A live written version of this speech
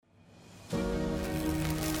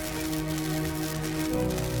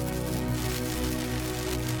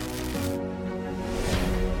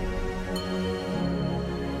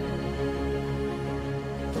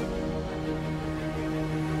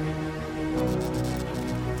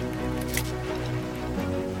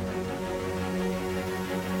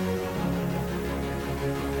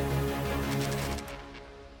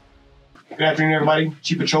Good afternoon, everybody.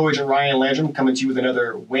 Chief Patrol Agent Ryan Landrum coming to you with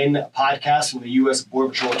another WIN podcast from the U.S. Border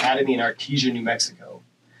Patrol Academy in Artesia, New Mexico.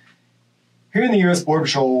 Here in the U.S. Border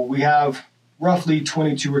Patrol, we have roughly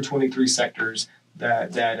 22 or 23 sectors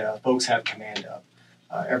that folks have command of.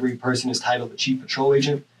 Every person is titled a Chief Patrol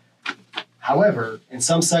Agent. However, in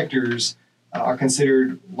some sectors are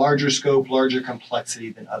considered larger scope, larger complexity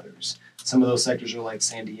than others. Some of those sectors are like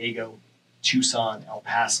San Diego, Tucson, El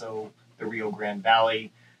Paso, the Rio Grande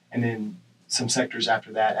Valley, and then some sectors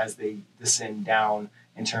after that as they descend down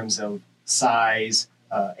in terms of size,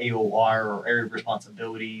 AOR or area of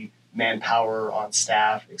responsibility, manpower on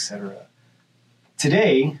staff, etc.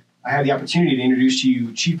 Today, I have the opportunity to introduce to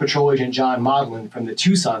you Chief Patrol Agent John Modlin from the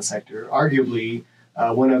Tucson sector, arguably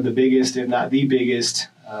one of the biggest, if not the biggest,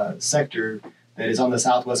 sector that is on the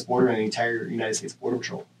southwest border in the entire United States Border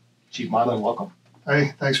Patrol. Chief Modlin, welcome.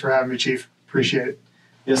 Hey, thanks for having me, Chief. Appreciate it.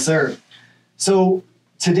 Yes, sir. So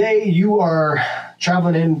today you are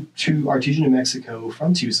traveling into Artesia, New Mexico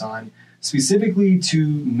from Tucson, specifically to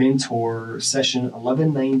mentor session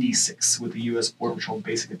 1196 with the U.S. Border Patrol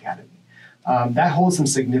Basic Academy. That holds some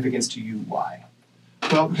significance to you. Why?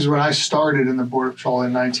 Well, because when I started in the Border Patrol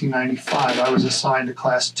in 1995, I was assigned to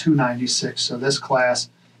Class 296. So this class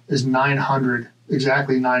is 900,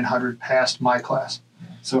 exactly 900 past my class.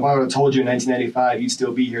 So if I would have told you in 1995 you'd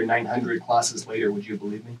still be here 900 classes later, would you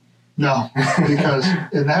believe me? No, because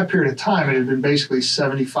in that period of time, it had been basically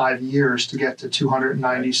 75 years to get to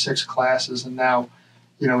 296 classes. And now,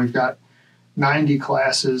 we've got 90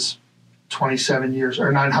 classes, 27 years,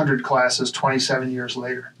 or 900 classes, 27 years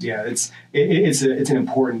later. Yeah, it's an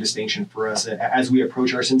important distinction for us as we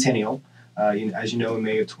approach our centennial. As you know, in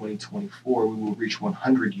May of 2024, we will reach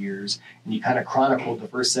 100 years. And you kind of chronicled the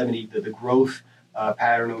first 70, the growth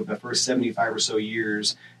pattern of the first 75 or so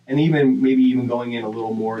years, and maybe even going in a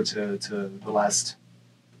little more to the last,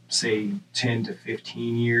 say, 10 to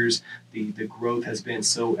 15 years. The growth has been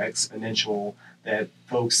so exponential that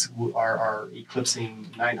folks are eclipsing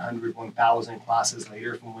 900, 1,000 classes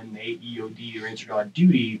later from when they EOD or entered on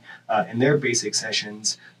duty in their basic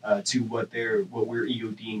sessions to what we're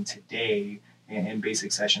EODing today in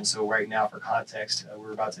basic sessions. So right now, for context,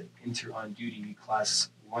 we're about to enter on duty class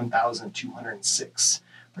 1,206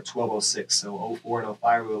 or 1206. So 04 and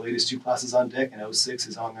 05 are the latest two classes on deck, and 06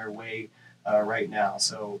 is on their way right now.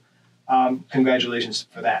 So congratulations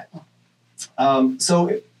for that.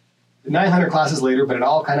 So 900 classes later, but it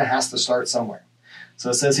all kind of has to start somewhere.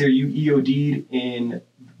 So it says here you EOD'd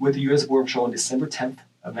with the U.S. Border Patrol on December 10th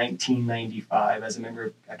of 1995 as a member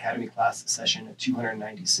of Academy Class Session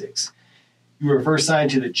 296. You were first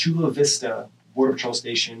assigned to the Chula Vista Border Patrol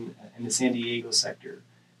Station in the San Diego sector.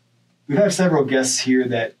 We've had several guests here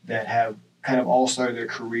that have kind of all started their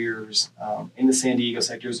careers in the San Diego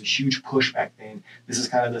sector. There was a huge push back then. This is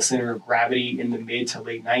kind of the center of gravity in the mid to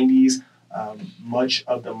late 90s. Much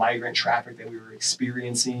of the migrant traffic that we were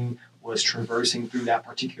experiencing was traversing through that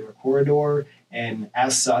particular corridor. And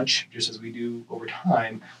as such, just as we do over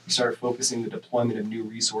time, we started focusing the deployment of new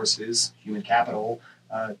resources, human capital,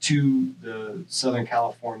 to the Southern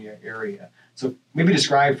California area. So maybe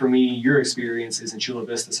describe for me your experiences in Chula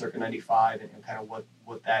Vista circa 95 and kind of what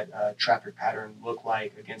that traffic pattern looked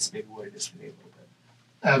like against maybe what it is today a little bit.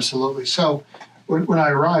 Absolutely. So when I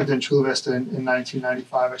arrived in Chula Vista in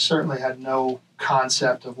 1995, I certainly had no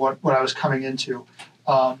concept of what I was coming into.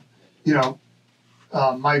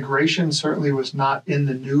 Migration certainly was not in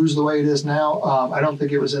the news the way it is now. I don't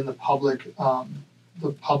think it was in the public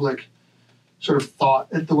sort of thought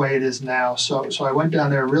it the way it is now. So I went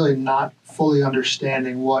down there really not fully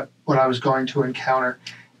understanding what I was going to encounter.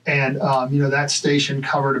 And, that station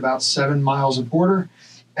covered about 7 miles of border,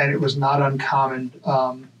 and it was not uncommon,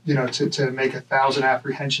 to make 1,000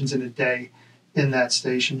 apprehensions in a day in that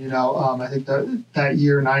station. I think that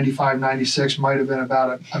year, 95, 96, might have been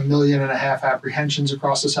about 1.5 million apprehensions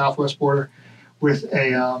across the southwest border, with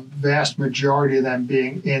a vast majority of them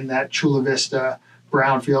being in that Chula Vista,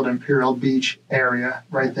 Brownfield, Imperial Beach area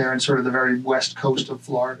right there in sort of the very west coast of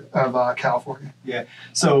California. Yeah.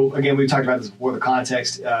 So again, we've talked about this before, the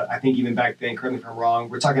context. I think even back then, correct me if I'm wrong,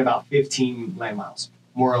 we're talking about 15 land miles,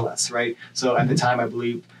 more or less, right? So at the time, I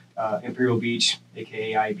believe Imperial Beach,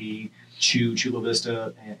 aka IB, Chula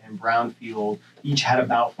Vista, and Brownfield each had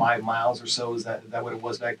about 5 miles or so. Is that what it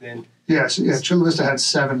was back then? Yes. Yeah. Chula Vista had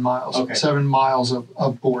 7 miles. Okay. 7 miles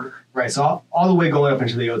of border. Right. So all the way going up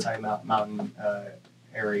into the Otay Mountain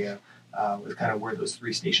area was kind of where those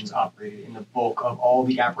 3 stations operated, in the bulk of all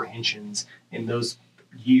the apprehensions in those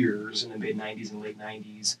years in the mid 90s and late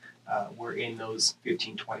 90s were in those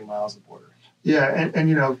 15, 20 miles of border. Yeah.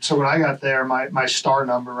 And so when I got there, my star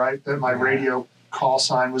number, right, that my radio call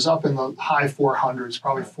sign was up in the high 400s,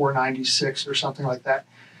 probably 496 or something like that.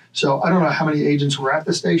 So I don't know how many agents were at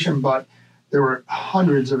the station, but there were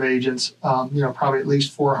hundreds of agents, probably at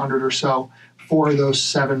least 400 or so for those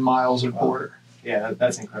 7 miles of border. Yeah,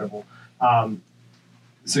 that's incredible.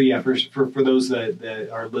 So yeah, for those that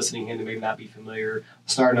are listening in that may not be familiar,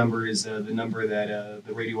 star number is the number that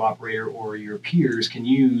the radio operator or your peers can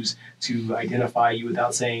use to identify you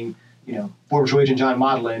without saying, Border Patrol Agent John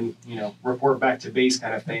Modlin, report back to base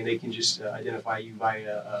kind of thing. They can just identify you by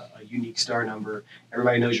a unique star number.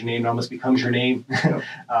 Everybody knows your name. It almost becomes your name.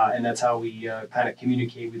 And that's how we kind of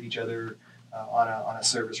communicate with each other on a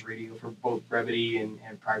service radio for both brevity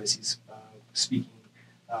and privacy speaking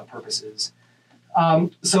purposes.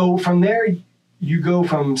 So from there, you go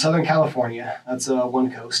from Southern California, that's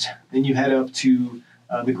one coast, then you head up to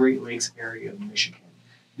the Great Lakes area of Michigan.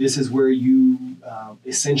 This is where you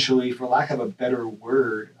essentially, for lack of a better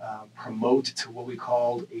word, promote to what we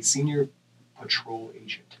called a senior patrol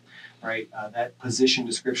agent, right? That position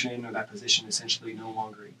description or that position essentially no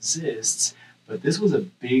longer exists, but this was a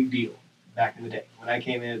big deal back in the day. When I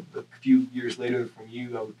came in a few years later from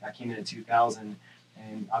you, I came in 2000,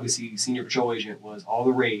 and obviously senior patrol agent was all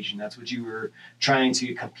the rage, and that's what you were trying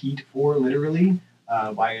to compete for, literally.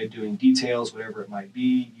 By doing details, whatever it might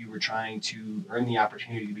be, you were trying to earn the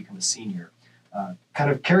opportunity to become a senior. Kind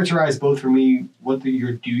of characterize both for me what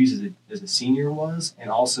your duties as a senior was, and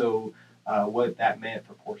also what that meant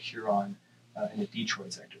for Port Huron in the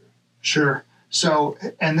Detroit sector. Sure. So,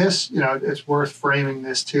 and this, it's worth framing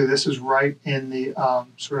this too. This is right in the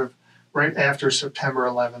sort of right after September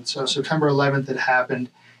 11th. So September 11th had happened.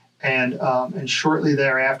 And shortly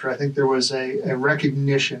thereafter, I think there was a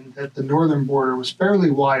recognition that the northern border was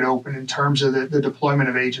fairly wide open in terms of the deployment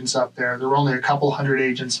of agents up there. There were only a couple hundred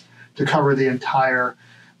agents to cover the entire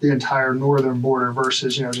northern border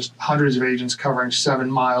versus just hundreds of agents covering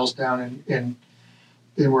 7 miles down in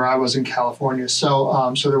where I was in California.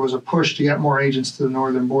 So so there was a push to get more agents to the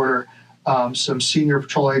northern border. Some senior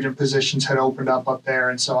patrol agent positions had opened up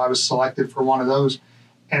there, and so I was selected for one of those.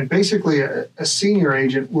 And basically, a senior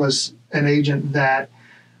agent was an agent that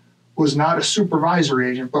was not a supervisory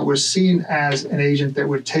agent, but was seen as an agent that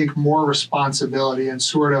would take more responsibility and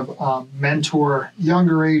sort of mentor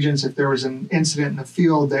younger agents. If there was an incident in the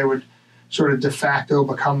field, they would sort of de facto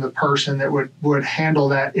become the person that would handle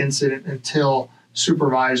that incident until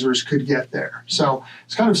supervisors could get there. So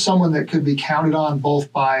it's kind of someone that could be counted on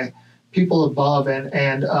both by people above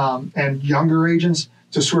and younger agents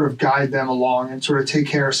to sort of guide them along and sort of take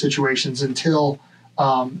care of situations until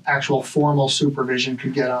actual formal supervision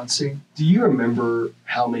could get on scene. Do you remember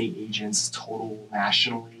how many agents total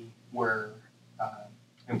nationally were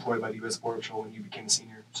employed by the U.S. Border Patrol when you became a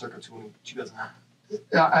senior circa 2009?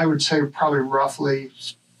 I would say probably roughly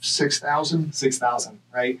 6,000. 6,000,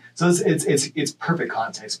 right? So it's perfect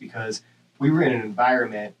context because we were in an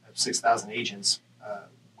environment of 6,000 agents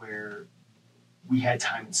where we had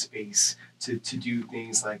time and space to do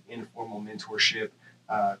things like informal mentorship,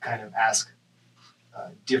 kind of ask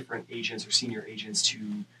different agents or senior agents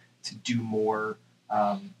to do more,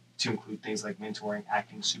 to include things like mentoring,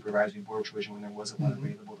 acting supervisory, border patrol agent when there wasn't one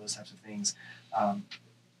available, those types of things.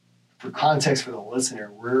 For context for the listener,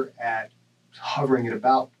 we're hovering at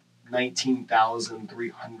about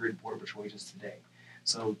 19,300 border patrol agents today.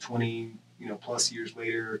 So 20 plus years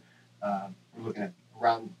later, we're looking at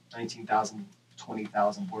around 19,000.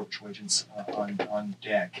 20,000 border patrol agents on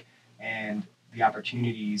deck, and the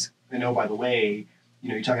opportunities. By the way,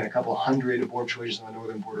 you're talking a couple hundred border patrol agents on the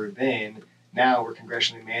northern border. Then now we're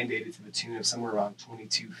congressionally mandated to the tune of somewhere around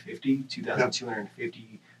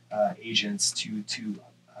 2,250 agents to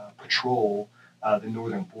patrol the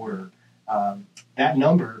northern border. That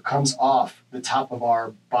number comes off the top of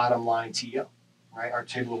our bottom line TO, right? Our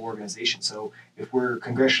table of organization. So if we're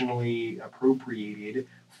congressionally appropriated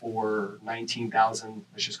for 19,000,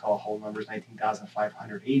 let's just call it whole numbers,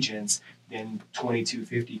 19,500 agents, then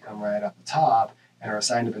 2,250 come right off the top and are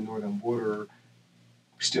assigned to the northern border.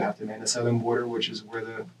 We still have to man the southern border, which is where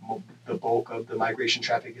the bulk of the migration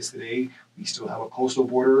traffic is today. We still have a coastal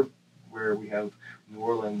border where we have New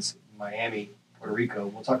Orleans, Miami, Puerto Rico.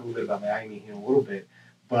 We'll talk a little bit about Miami in a little bit,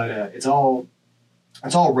 but it's all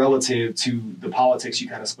relative to the politics you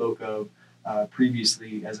kind of spoke of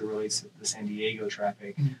previously as it relates to the San Diego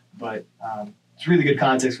traffic. But it's really good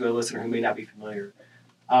context for the listener who may not be familiar.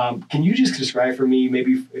 Can you just describe for me,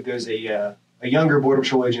 maybe if there's a younger Border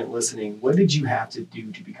Patrol agent listening, what did you have to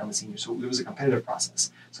do to become a senior? So it was a competitive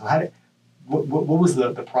process. So what was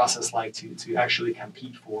the process like to actually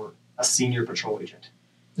compete for a senior patrol agent?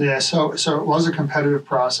 Yeah, so it was a competitive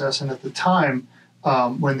process, and at the time,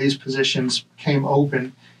 when these positions came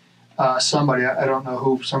open, somebody, I don't know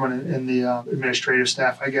who, someone in the administrative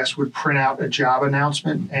staff, I guess, would print out a job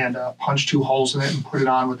announcement and punch 2 holes in it and put it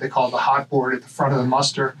on what they call the hot board at the front of the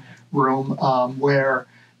muster room, where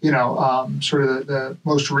sort of the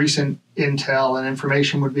most recent intel and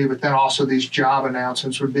information would be, but then also these job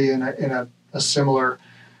announcements would be in a similar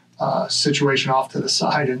situation off to the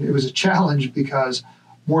side. And it was a challenge because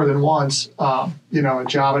more than once, a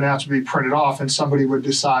job announcement would be printed off and somebody would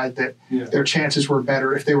decide that their chances were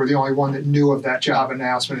better if they were the only one that knew of that job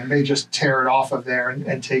announcement, and they just tear it off of there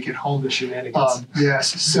and take it home. The shenanigans.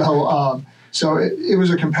 Yes. So it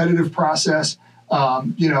was a competitive process. I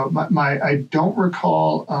don't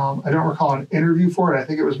recall an interview for it. I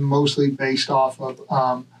think it was mostly based off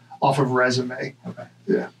of resume. Okay.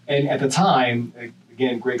 Yeah. And at the time,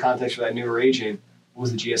 again, great context for that newer agent, what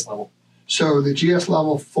was the GS level? So the GS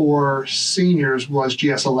level for seniors was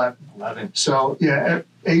GS 11. 11. So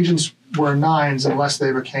agents were 9s unless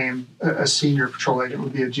they became a senior patrol agent,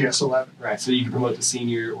 would be a GS 11. Right. So you could promote to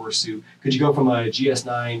senior or SU. Could you go from a GS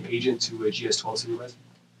 9 agent to a GS 12 supervisor?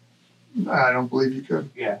 I don't believe you could.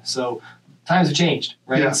 Yeah. So times have changed,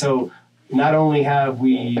 right? Yeah. So not only have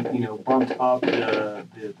we, bumped up the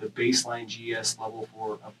baseline GS level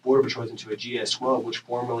for a border patrol agent to a GS 12, which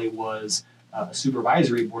formerly was a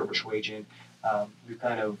supervisory border patrol agent, we've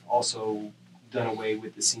kind of also done away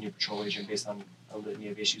with the senior patrol agent based on a litany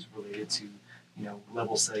of issues related to,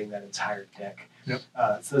 level setting that entire deck. Yep.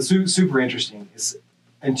 So it's super interesting. It's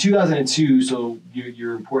in 2002. So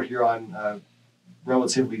your report here on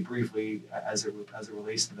relatively briefly as it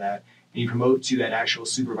relates to that, and you promote to that actual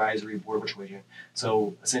supervisory border patrol agent.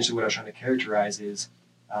 So essentially, what I was trying to characterize is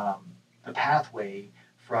the pathway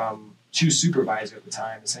from to supervisor at the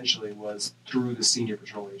time essentially was through the senior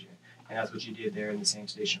patrol agent, and that's what you did there in the same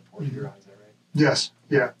station of Port Huron. Is that right? Yes.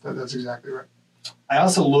 Yeah, that's exactly right. I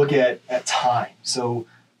also look at time. So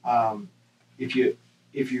if you're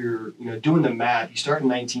doing the math, you start in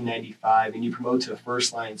 1995 and you promote to a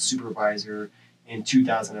first line supervisor in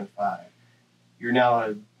 2005. You're now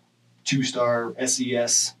a 2-star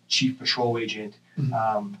SES chief patrol agent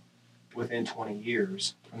within 20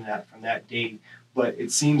 years from that date. But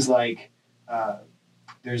it seems like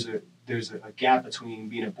there's a gap between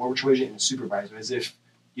being a border patrol agent and a supervisor, as if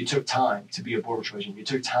you took time to be a border patrol agent, you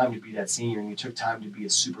took time to be that senior, and you took time to be a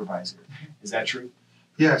supervisor. Is that true?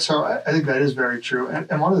 Yeah, so I think that is very true.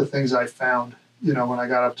 And one of the things I found, when I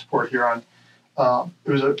got up to Port Huron, it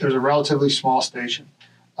was a relatively small station,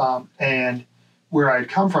 and where I had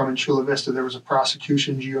come from in Chula Vista, there was a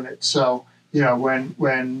prosecutions unit. So when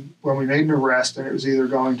we made an arrest, and it was either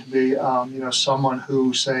going to be someone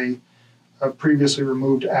who, say, a previously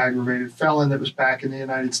removed aggravated felon that was back in the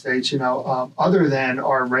United States, other than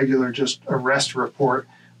our regular just arrest report,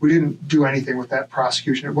 we didn't do anything with that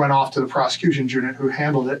prosecution. It went off to the prosecutions unit who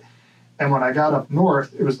handled it. And when I got up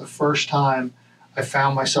north, it was the first time I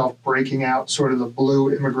found myself breaking out sort of the blue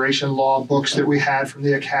immigration law books that we had from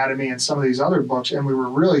the academy and some of these other books. And we were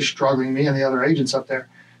really struggling, me and the other agents up there,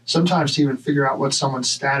 sometimes to even figure out what someone's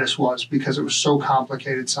status was, because it was so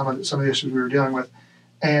complicated, some of the issues we were dealing with.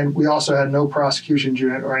 And we also had no prosecutions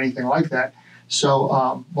unit or anything like that.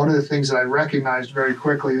 So one of the things that I recognized very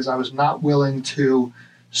quickly is I was not willing to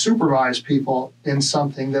supervise people in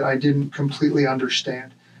something that I didn't completely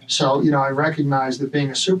understand. So, I recognized that being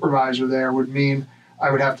a supervisor there would mean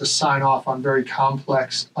I would have to sign off on very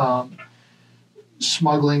complex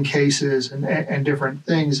smuggling cases and different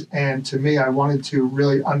things. And to me, I wanted to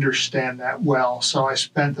really understand that well. So I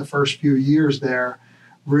spent the first few years there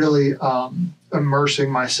really immersing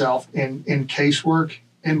myself in casework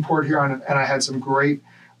in Port Huron. And I had some great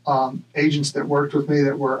agents that worked with me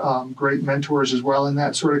that were great mentors as well in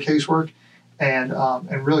that sort of casework, and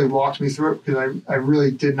really walked me through it, because I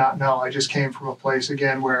really did not know. I just came from a place,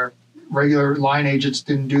 again, where regular line agents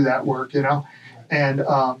didn't do that work, and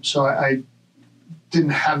so I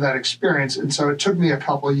didn't have that experience. And so it took me a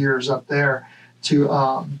couple of years up there to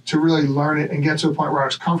really learn it and get to a point where I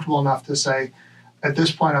was comfortable enough to say, at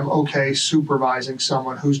this point, I'm okay supervising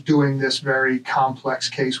someone who's doing this very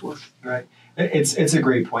complex casework. Right. It's a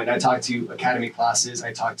great point. I talked to academy classes.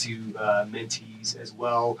 I talked to mentees as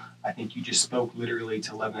well. I think you just spoke literally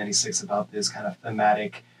to 1196 about this kind of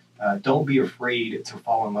thematic. Don't be afraid to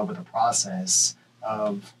fall in love with the process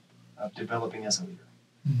of developing as a leader,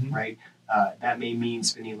 right? That may mean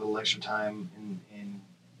spending a little extra time in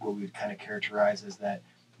what we would kind of characterize as that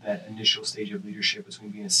initial stage of leadership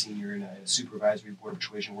between being a senior and a supervisory board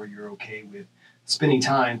patrol agent, where you're okay with spending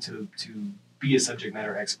time to be a subject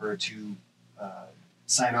matter expert, to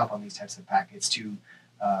sign off on these types of packets, to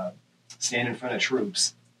stand in front of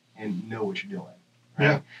troops and know what you're doing.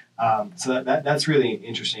 right? So that's really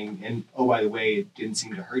interesting. And oh, by the way, it didn't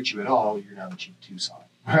seem to hurt you at all. You're now the chief of Tucson,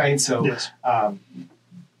 right? So Yes.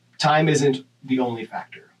 Time isn't the only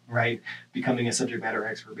factor, right? Becoming a subject matter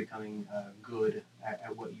expert, becoming good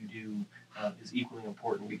at what you do is equally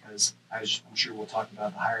important, because as I'm sure we'll talk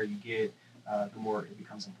about, the higher you get, the more it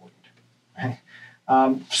becomes important. Right?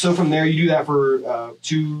 So from there, you do that for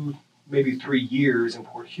 2, maybe 3 years in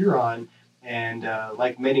Port Huron. And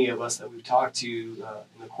like many of us that we've talked to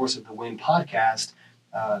in the course of the WIN podcast,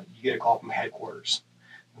 you get a call from headquarters.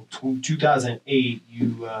 In 2008,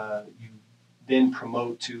 you then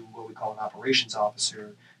promote to what we call an operations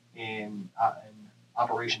officer in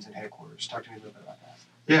operations and headquarters. Talk to me a little bit about that.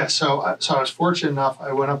 Yeah, so I was fortunate enough.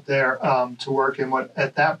 I went up there to work in what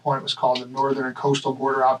at that point was called the Northern and Coastal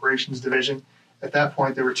Border Operations Division. At that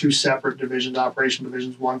point, there were 2 separate divisions, operation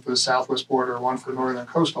divisions, one for the Southwest border, one for the Northern and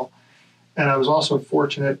Coastal. And I was also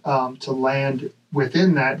fortunate to land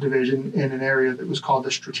within that division in an area that was called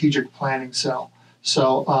the Strategic Planning Cell.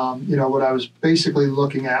 So, what I was basically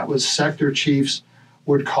looking at was sector chiefs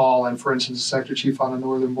would call, and for instance, a sector chief on the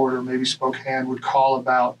northern border, maybe Spokane, would call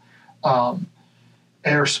about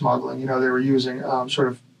air smuggling. They were using sort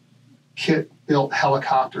of kit-built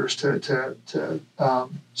helicopters to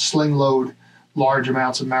sling load large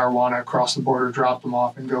amounts of marijuana across the border, drop them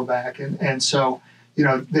off, and go back. And so,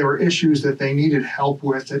 there were issues that they needed help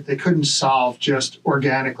with that they couldn't solve just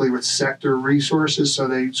organically with sector resources. So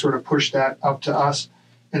they sort of pushed that up to us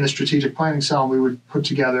in the strategic planning cell, and we would put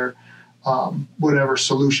together whatever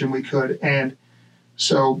solution we could. And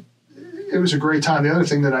so it was a great time. The other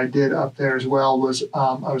thing that I did up there as well was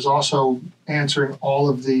I was also answering all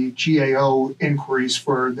of the GAO inquiries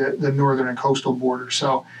for the northern and coastal border.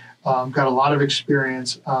 So got a lot of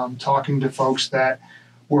experience talking to folks that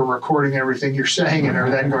were recording everything you're saying and are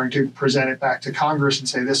then going to present it back to Congress and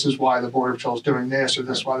say, this is why the Border Patrol is doing this, or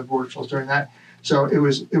this is why the Border Patrol is doing that. So it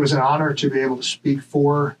was an honor to be able to speak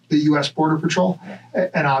for the U.S. Border Patrol,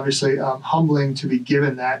 and obviously humbling to be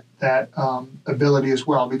given that ability as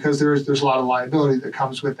well, because there's a lot of liability that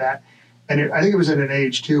comes with that. And I think it was at an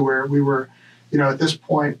age too where we were, at this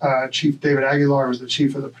point, Chief David Aguilar was the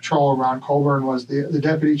chief of the patrol, Ron Colburn was the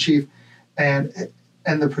deputy chief, and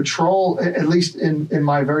the patrol, at least in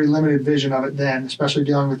my very limited vision of it then, especially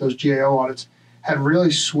dealing with those GAO audits, had really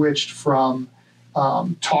switched from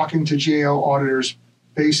talking to GAO auditors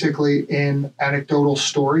basically in anecdotal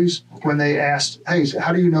stories. When they asked, hey,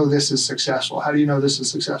 how do you know this is successful? How do you know this is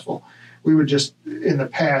successful? We would just, in the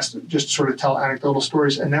past, just sort of tell anecdotal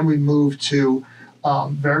stories. And then we moved to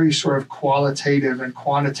very sort of qualitative and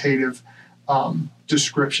quantitative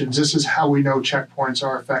descriptions. This is how we know checkpoints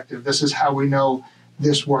are effective. This is how we know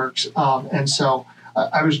this works. And so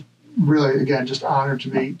I was really, again, just honored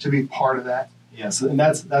to be part of that. Yes, and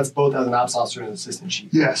that's both as an ops officer and an assistant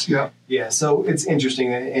chief. Yes, yeah. Yeah, so it's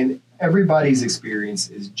interesting, and everybody's experience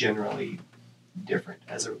is generally different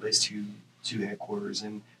as it relates to headquarters.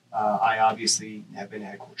 And I obviously have been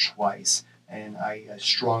at headquarters twice, and I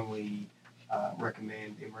strongly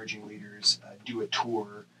recommend emerging leaders do a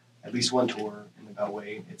tour, at least one tour in the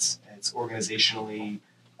Beltway. It's organizationally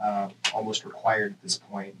almost required at this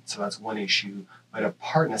point, so that's one issue. But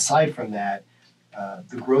apart and aside from that,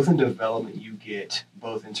 the growth and development you get,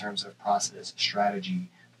 both in terms of process, strategy,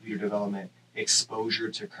 leader development, exposure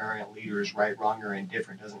to current leaders, right, wrong, or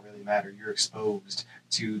indifferent, doesn't really matter. You're exposed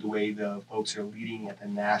to the way the folks are leading at the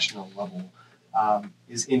national level,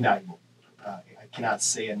 is invaluable. I cannot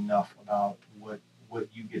say enough about what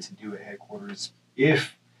you get to do at headquarters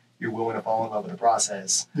if you're willing to fall in love with the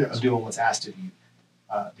process of doing what's asked of you.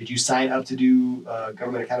 Did you sign up to do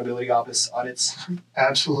Government Accountability Office audits?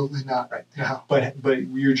 Absolutely not. Right. No. But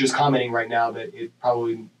you're just commenting right now that it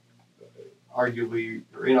probably arguably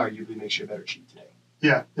or inarguably makes you a better chief today.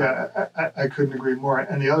 Yeah, I couldn't agree more.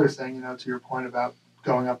 And the other thing, to your point about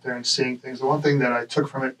going up there and seeing things, the one thing that I took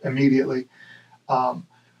from it immediately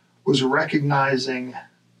was recognizing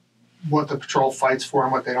what the patrol fights for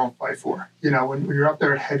and what they don't fight for. When you're up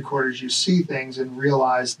there at headquarters, you see things and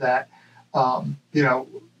realize that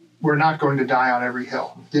we're not going to die on every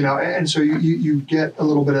hill, and so you get a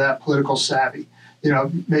little bit of that political savvy.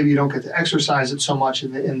 Maybe you don't get to exercise it so much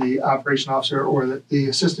in the operation officer or the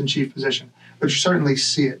assistant chief position, but you certainly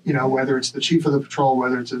see it, whether it's the chief of the patrol,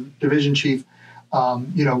 whether it's a division chief.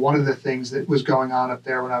 One of the things that was going on up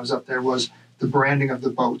there when I was up there was the branding of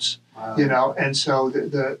the boats, and so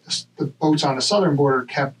the boats on the southern border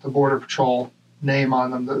kept the Border Patrol name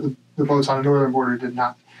on them. The boats on the northern border did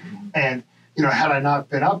not. And, had I not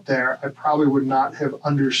been up there, I probably would not have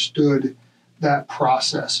understood that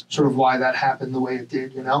process, sort of why that happened the way it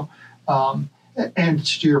did, And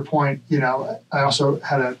to your point, I also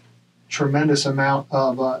had a tremendous amount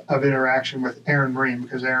of interaction with Aaron Marine,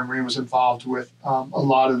 because Aaron Marine was involved with a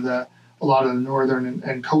lot of the northern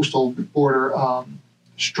and coastal border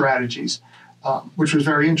strategies, which was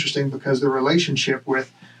very interesting because the relationship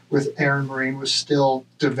with Aaron Marine was still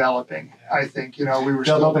developing. I think we were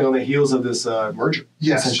developing on the heels of this merger.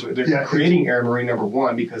 Yes, essentially, they're creating Aaron Marine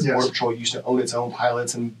 #1 because yes. Border Patrol used to own its own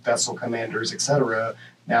pilots and vessel commanders, etc.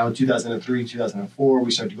 Now, in 2003, 2004,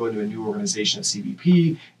 we started to go into a new organization of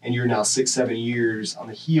CBP, and you're now 6-7 years on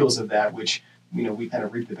the heels of that, which we kind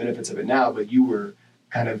of reap the benefits of it now. But you were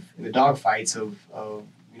kind of in the dogfights of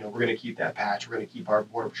we're going to keep that patch, we're going to keep our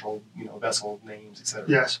Border Patrol vessel names, etc.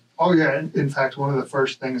 Yes. Oh yeah. In fact, one of the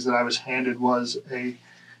first things that I was handed was a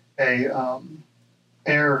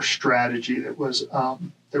air strategy that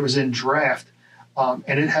was in draft,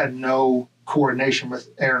 and it had no coordination with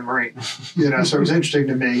Air and Marine. So it was interesting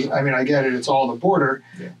to me. I mean, I get it; it's all the border,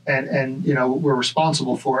 and we're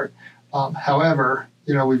responsible for it. However,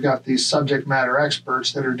 we've got these subject matter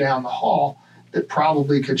experts that are down the hall that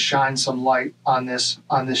probably could shine some light on this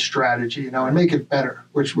strategy, and make it better,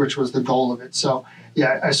 which was the goal of it. So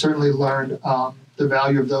yeah, I certainly learned the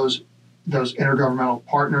value of those intergovernmental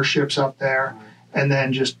partnerships up there, and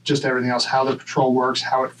then just everything else, how the patrol works,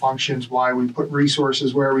 how it functions, why we put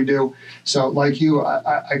resources where we do. So like you,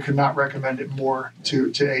 I could not recommend it more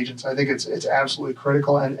to agents. I think it's absolutely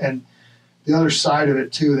critical. And the other side of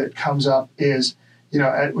it too that comes up is,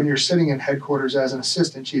 when you're sitting in headquarters as an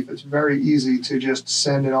assistant chief, it's very easy to just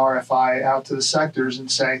send an RFI out to the sectors and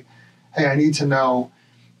say, hey, I need to know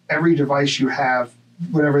every device you have,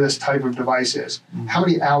 whatever this type of device is, how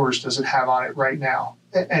many hours does it have on it right now?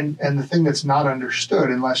 And the thing that's not understood,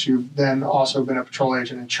 unless you've then also been a patrol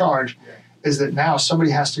agent in charge, is that now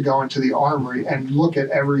somebody has to go into the armory and look at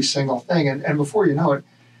every single thing. And before you know it,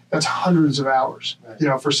 that's hundreds of hours,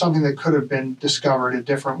 for something that could have been discovered a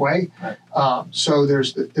different way. Right. So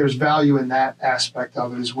there's value in that aspect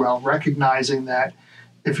of it as well, recognizing that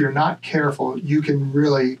if you're not careful, you can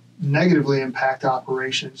really negatively impact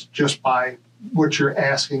operations just by what you're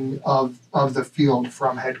asking of the field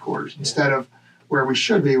from headquarters, instead of where we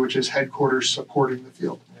should be, which is headquarters supporting the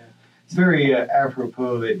field. Yeah. It's very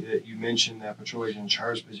apropos that you mentioned that patrol agent in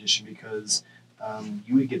charge position, because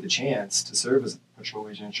you would get the chance to serve as a patrol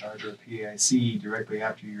agent in charge or a PAIC directly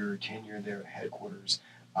after your tenure there at headquarters.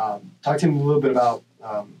 Talk to me a little bit about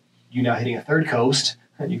you now hitting a third coast,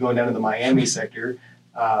 and you going down to the Miami sector,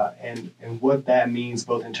 and what that means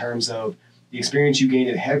both in terms of the experience you gained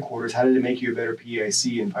at headquarters. How did it make you a better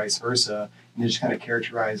PAIC and vice versa? And just kind of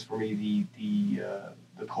characterize for me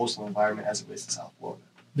the coastal environment as it relates to South Florida.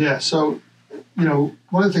 Yeah, so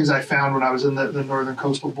one of the things I found when I was in the northern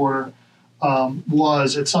coastal border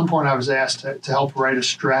was at some point I was asked to help write a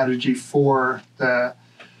strategy for the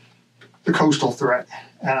coastal threat,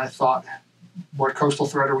 and I thought, what coastal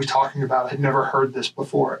threat are we talking about? I'd never heard this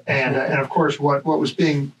before, and of course what was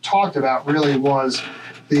being talked about really was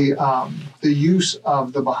the use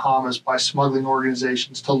of the Bahamas by smuggling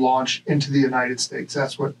organizations to launch into the United States.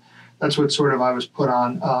 That's what sort of I was put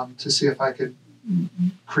on to see if I could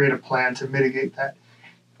create a plan to mitigate that.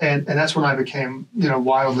 And that's when I became,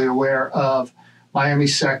 wildly aware of Miami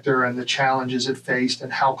sector and the challenges it faced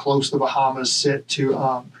and how close the Bahamas sit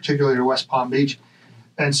to, particularly to West Palm Beach.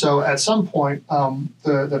 And so at some point,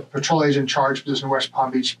 the patrol agent in charge position in West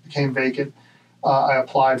Palm Beach became vacant. I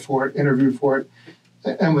applied for it, interviewed for it,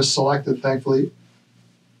 and was selected, thankfully.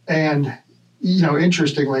 And,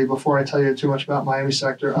 interestingly, before I tell you too much about Miami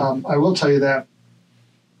sector, I will tell you that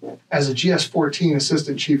as a GS-14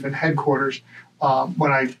 assistant chief in headquarters,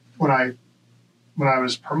 when I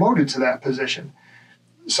was promoted to that position,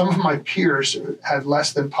 some of my peers had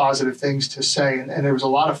less than positive things to say, and there was a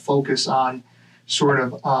lot of focus on sort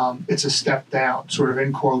of it's a step down, sort of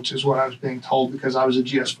in quotes is what I was being told, because I was a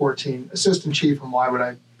GS-14 assistant chief, and why would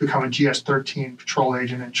I become a GS-13 patrol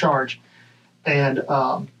agent in charge? And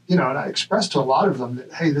and I expressed to a lot of them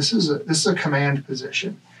that, hey, this is a command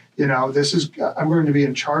position. I'm going to be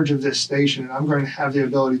in charge of this station, and I'm going to have the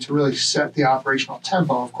ability to really set the operational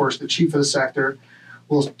tempo. Of course, the chief of the sector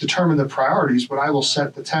will determine the priorities, but I will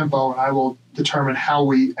set the tempo, and I will determine how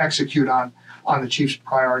we execute on the chief's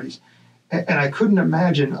priorities. And I couldn't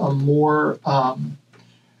imagine a more, to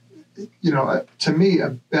me, a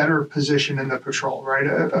better position in the patrol, right?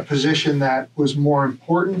 A position that was more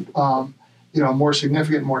important, more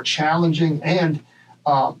significant, more challenging, and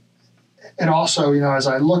also, as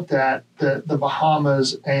I looked at the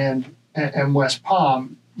Bahamas and West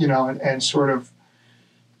Palm, and sort of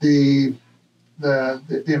the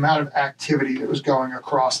amount of activity that was going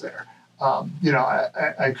across there, you know,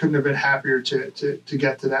 I couldn't have been happier to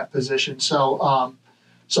get to that position. So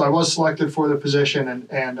so I was selected for the position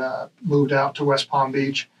and moved out to West Palm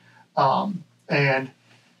Beach, and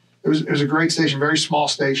it was a great station, very small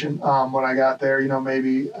station. When I got there, you know,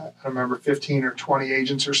 maybe I remember 15 or 20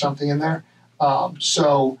 agents or something in there.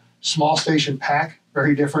 So small station pack,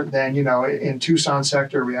 very different than, you know, in Tucson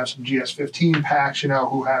sector, we have some GS-15 packs, you know,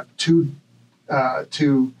 who have two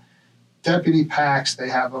deputy packs. They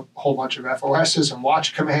have a whole bunch of FOSs and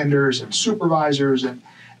watch commanders and supervisors and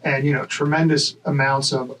you know, tremendous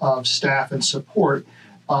amounts of staff and support.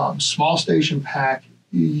 Small station pack,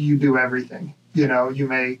 you do everything. You know, you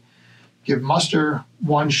may give muster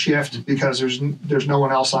one shift because there's no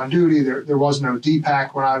one else on duty. There was no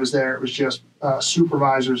DPAC when I was there. It was just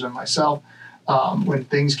supervisors and myself. When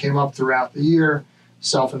things came up throughout the year,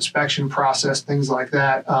 self-inspection process, things like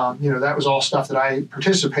that, you know, that was all stuff that I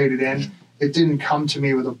participated in. It didn't come to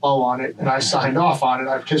me with a bow on it, and I signed off on it.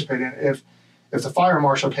 I participated in it. If the fire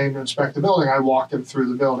marshal came to inspect the building, I walked him through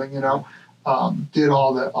the building, you know, did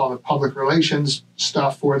all the public relations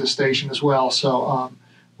stuff for the station as well. So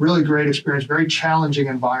really great experience, very challenging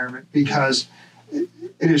environment because it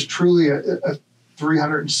is truly a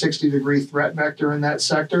 360-degree threat vector in that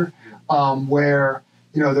sector, where,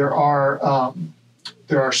 you know, there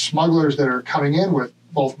are smugglers that are coming in with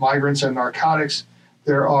both migrants and narcotics.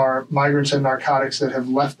 There are migrants and narcotics that have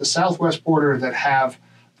left the southwest border that have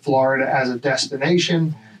Florida as a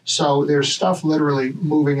destination. So there's stuff literally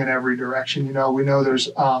moving in every direction. You know, we know there's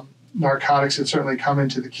narcotics that certainly come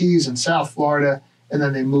into the Keys in South Florida, and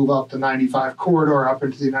then they move up the 95 corridor up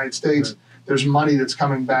into the United States. Right. There's money that's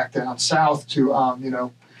coming back down south to, you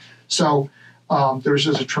know, so there's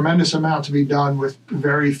just a tremendous amount to be done with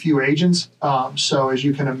very few agents. So as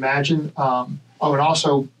you can imagine, and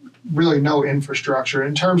also really no infrastructure.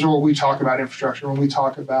 In terms of what we talk about infrastructure, when we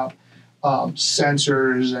talk about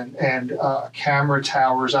sensors and camera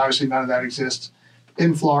towers, obviously none of that exists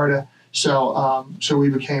in Florida. So so we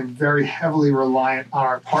became very heavily reliant on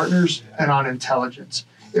our partners and on intelligence.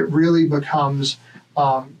 It really becomes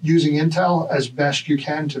using intel as best you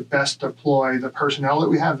can to best deploy the personnel that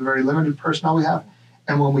we have, the very limited personnel we have,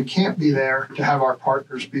 and when we can't be there, to have our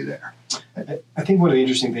partners be there. I think one of the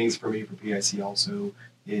interesting things for me for PIC also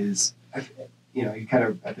is, you know, you kind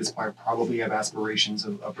of at this point probably have aspirations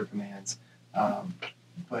of upper commands,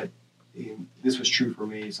 but this was true for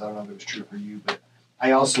me, so I don't know if it was true for you, but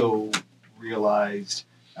I also realized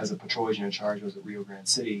as a patrol agent in charge, I was at Rio Grande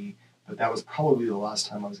City, but that was probably the last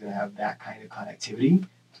time I was going to have that kind of connectivity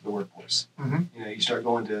to the workforce. Mm-hmm. You know, you start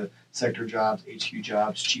going to sector jobs, HQ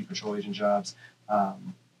jobs, chief patrol agent jobs.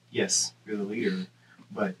 Yes, you're the leader,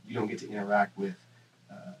 but you don't get to interact with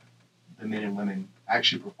the men and women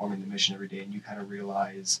actually performing the mission every day, and you kind of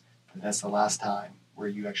realize that that's the last time where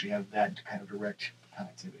you actually have that kind of direct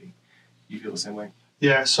connectivity. You feel the same way?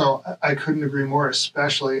 Yeah, so I couldn't agree more,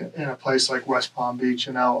 especially in a place like West Palm Beach.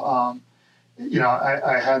 You know,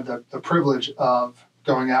 I had the privilege of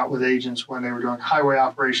going out with agents when they were doing highway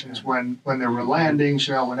operations, when there were landings,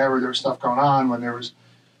 you know, whenever there was stuff going on, when there was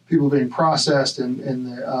people being processed in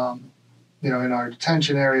the, you know, in our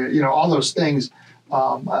detention area, you know, all those things.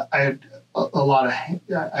 I had a lot of,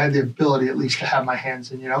 I had the ability at least to have my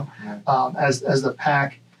hands in, you know, as the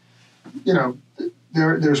pack, you know,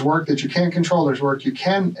 there's work that you can't control, there's work you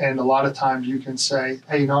can, and a lot of times you can say,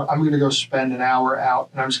 hey, you know what, I'm going to go spend an hour out,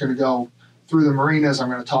 and I'm just going to go through the marinas, I'm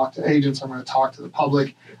going to talk to agents, I'm going to talk to the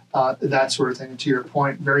public, that sort of thing. And to your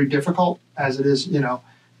point, very difficult as it is, you know,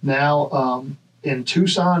 now in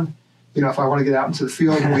Tucson, you know, if I want to get out into the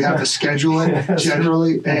field, we have to schedule it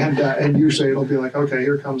generally, and usually it'll be like, okay,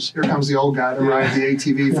 here comes the old guy to ride the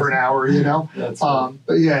ATV for an hour, you know.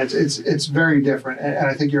 But yeah, it's very different, and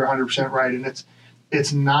I think you're 100% right, and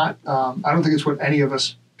it's not. I don't think it's what any of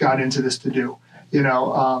us got into this to do. You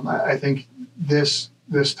know, I think this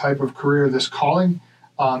type of career, this calling,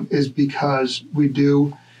 is because we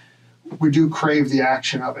do crave the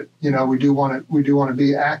action of it. You know, we do want to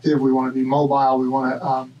be active. We want to be mobile. We want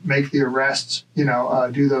to make the arrests. You know,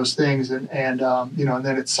 do those things, and you know, and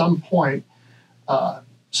then at some point,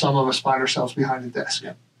 some of us find ourselves behind the desk.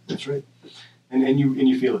 Yeah, that's right. And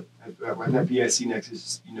you feel it. Right, that PIC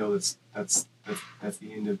nexus, you know, that's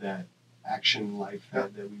the end of that action life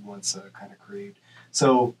that we once kind of craved.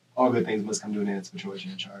 So all good things must come to an end. It's patrol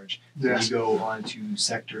agent in charge. Yes. You go on to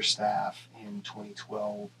sector staff in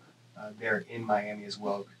 2012. There in Miami as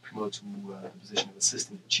well, promoted to the position of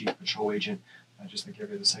assistant chief patrol agent. Just like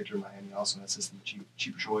every other sector in Miami, also has assistant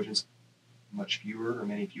chief patrol agents. Much fewer, or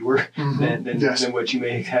many fewer, than what you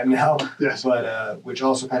may have now. Yes. But which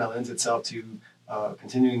also kind of lends itself to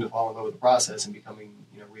continuing to fall in love with the process and becoming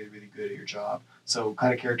really, really good at your job. So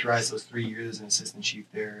kind of characterize those 3 years as an assistant chief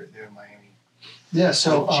there in Miami. Yeah.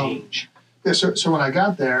 So change. So when I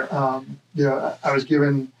got there, I was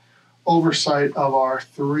given oversight of our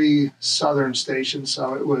 3 southern stations.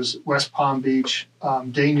 So it was West Palm Beach,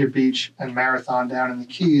 Dania Beach, and Marathon down in the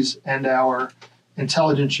Keys, and our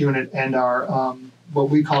intelligence unit and our what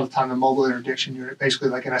we call at the time the mobile interdiction unit, basically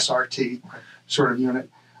like an SRT sort of unit.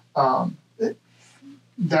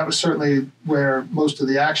 That was certainly where most of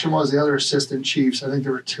the action was. The other assistant chiefs, I think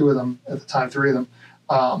there were 2 of them at the time, 3 of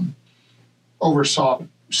them, oversaw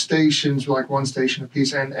stations, like 1 station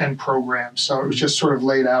apiece, and programs. So it was just sort of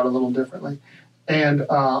laid out a little differently. And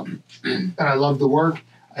I loved the work.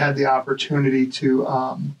 I had the opportunity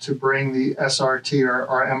to bring the SRT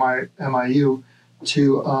or MIU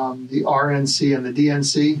to the RNC and the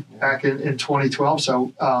DNC back in 2012.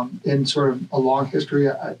 So in sort of a long history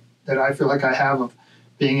that I feel like I have of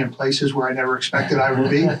being in places where I never expected I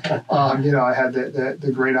would be. I had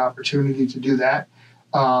the great opportunity to do that.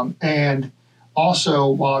 And also,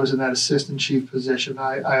 while I was in that assistant chief position,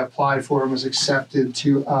 I applied for and was accepted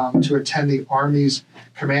to attend the Army's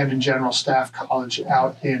Command and General Staff College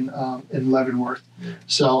out in Leavenworth.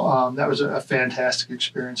 So that was a fantastic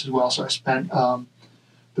experience as well. So I spent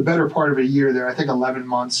the better part of a year there, I think 11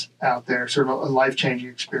 months out there, sort of a life-changing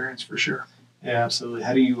experience for sure. Yeah, absolutely.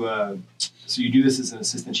 How do you, so you do this as an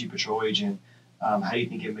assistant chief patrol agent, how do you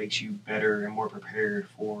think it makes you better and more prepared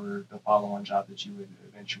for the follow-on job that you would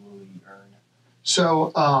eventually earn?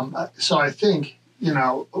 So I think,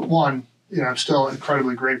 one, I'm still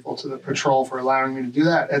incredibly grateful to the patrol for allowing me to do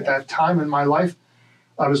that. At that time in my life,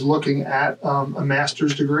 I was looking at a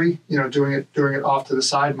master's degree, doing it off to the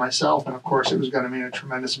side myself. And of course, it was going to mean a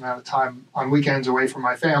tremendous amount of time on weekends away from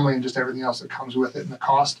my family and just everything else that comes with it and the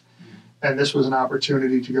cost. And this was an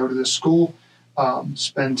opportunity to go to this school,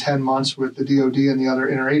 spend 10 months with the DOD and the other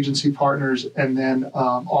interagency partners, and then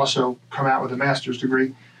also come out with a master's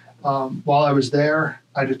degree. While I was there,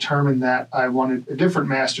 I determined that I wanted a different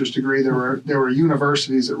master's degree. There were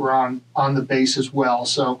universities that were on the base as well.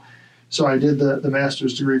 So I did the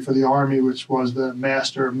master's degree for the Army, which was the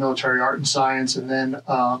Master of Military Art and Science, and then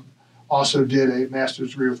also did a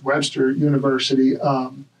master's degree with Webster University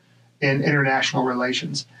in international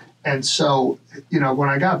relations. And so, when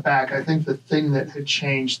I got back, I think the thing that had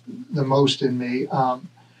changed the most in me,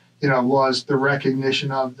 was the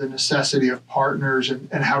recognition of the necessity of partners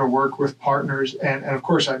and how to work with partners. And of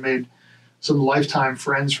course, I made some lifetime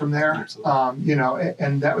friends from there,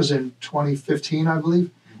 and that was in 2015, I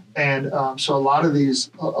believe. And so a lot of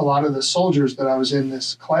the soldiers that I was in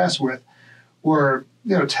this class with were,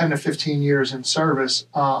 10 to 15 years in service,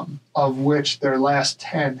 of which their last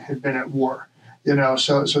 10 had been at war.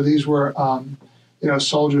 So these were,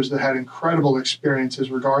 soldiers that had incredible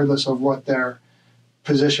experiences, regardless of what their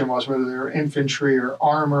position was, whether they were infantry or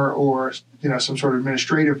armor or, some sort of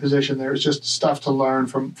administrative position. There was just stuff to learn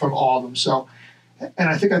from all of them. So, and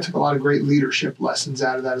I think I took a lot of great leadership lessons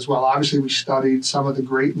out of that as well. Obviously, we studied some of the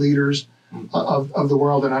great leaders of the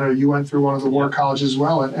world, and I know you went through one of the war colleges as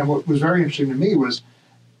well. And what was very interesting to me was,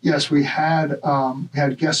 yes, we had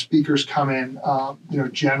guest speakers come in,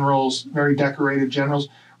 generals, very decorated generals.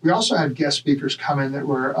 We also had guest speakers come in that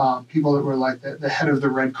were people that were like the head of the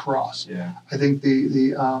Red Cross. Yeah. I think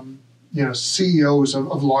the CEOs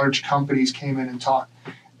of large companies came in and talked,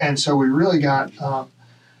 and so we really got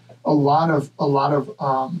a lot of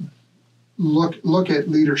look at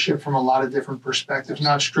leadership from a lot of different perspectives,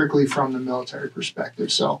 not strictly from the military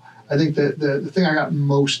perspective. So I think that the thing I got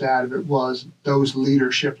most out of it was those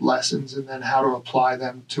leadership lessons and then how to apply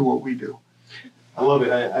them to what we do. I love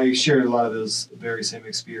it. I shared a lot of those very same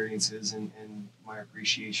experiences and my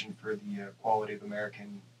appreciation for the quality of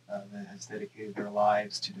American that has dedicated their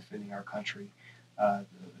lives to defending our country.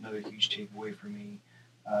 Another huge takeaway for me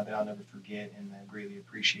that I'll never forget and I greatly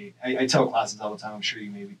appreciate. I tell classes all the time, I'm sure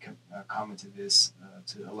you maybe commented this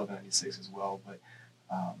to 1196 as well, but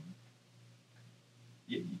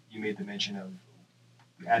you made the mention of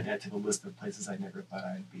add that to the list of places I never thought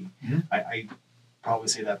I'd be. Mm-hmm. I probably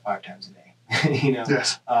say that 5 times a day.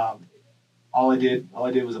 Yes. All I did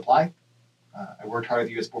was apply. I worked hard at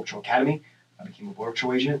the U.S. Border Patrol Academy. I became a Border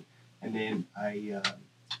Patrol agent, and then I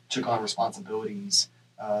took on responsibilities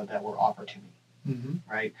that were offered to me.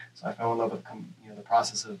 Mm-hmm. Right. So I fell in love with the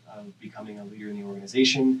process of becoming a leader in the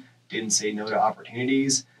organization. Didn't say no to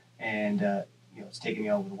opportunities, and it's taking me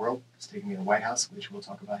all over the world. It's taking me to the White House, which we'll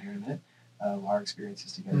talk about here in a minute. Our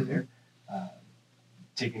experiences together mm-hmm. there,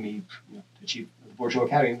 taking me to Chief of the Border Patrol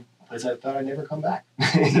Academy. Place I thought I'd never come back,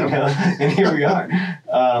 and here we are.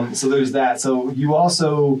 So there's that. So you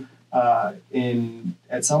also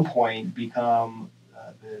at some point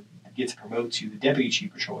get to promote to the deputy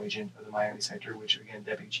chief patrol agent of the Miami sector, which again,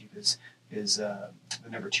 deputy chief is the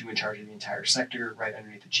number 2 in charge of the entire sector, right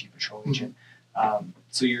underneath the chief patrol agent.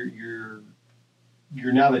 So you're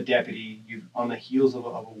now the deputy. You on the heels of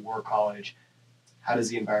a war college. How does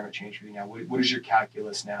the environment change for you now? What is your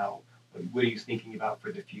calculus now? What are you thinking about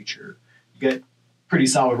for the future? You get pretty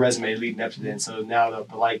solid resume leading up to then, so now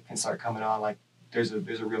the light can start coming on. Like there's a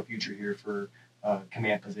real future here for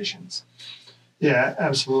command positions. Yeah,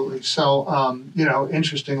 absolutely. So,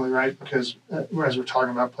 interestingly, right, because as we're talking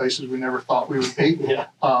about places we never thought we would be,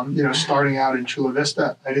 starting out in Chula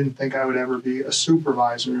Vista, I didn't think I would ever be a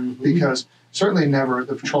supervisor because certainly never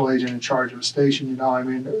the patrol agent in charge of a station.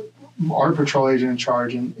 Our patrol agent in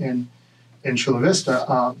charge in Chula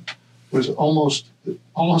Vista was almost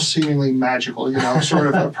seemingly magical, sort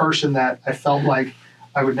of a person that I felt like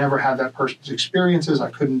I would never have that person's experiences. I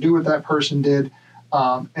couldn't do what that person did.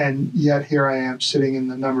 And yet here I am sitting in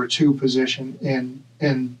the number 2 position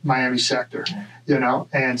in Miami sector,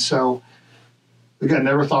 and so again,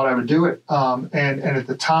 never thought I would do it. And at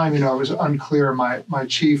the time, it was unclear. My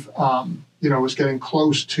chief, was getting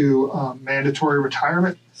close to mandatory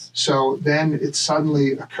retirement. So then it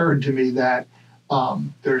suddenly occurred to me that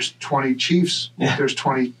there's 20 chiefs, there's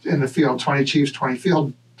 20 in the field, 20 chiefs, 20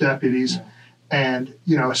 field deputies. Yeah. And,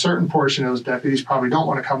 a certain portion of those deputies probably don't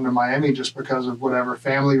want to come to Miami just because of whatever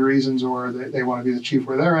family reasons, or they want to be the chief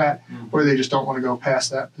where they're at, or they just don't want to go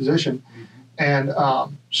past that position. And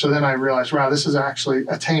so then I realized, wow, this is actually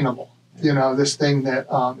attainable. This thing that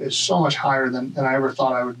is so much higher than I ever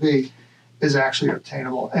thought I would be is actually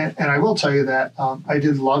obtainable. And I will tell you that I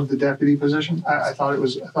did love the deputy position. I thought it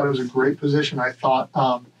was a great position. I thought,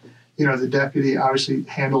 the deputy obviously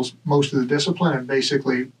handles most of the discipline and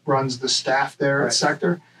basically runs the staff there at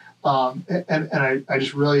sector. And I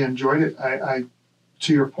just really enjoyed it. I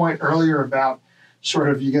to your point earlier about sort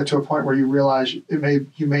of you get to a point where you realize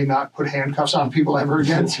you may not put handcuffs on people ever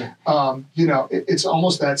again. It's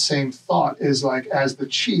almost that same thought is like as the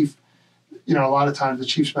chief, a lot of times the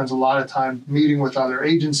chief spends a lot of time meeting with other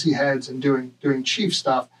agency heads and doing chief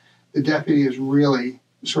stuff. The deputy is really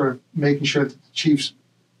sort of making sure that the chief's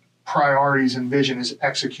priorities and vision is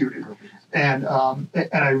executed. And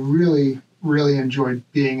I really, really enjoyed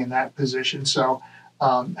being in that position. So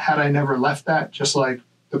had I never left that, just like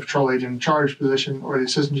the patrol agent in charge position or the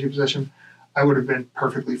assistant chief position, I would have been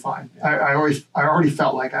perfectly fine. I already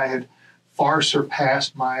felt like I had far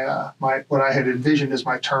surpassed my what I had envisioned as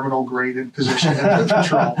my terminal graded position in the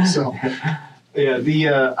patrol. So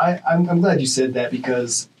I'm glad you said that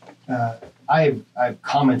because I've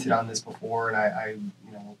commented on this before, and I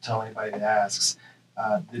will tell anybody that asks.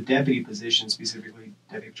 The deputy position, specifically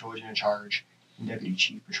deputy patrol agent in charge and deputy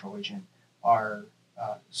chief patrol agent, are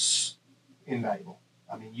invaluable.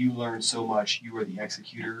 I mean, you learn so much. You are the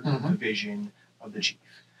executor of the vision of the chief.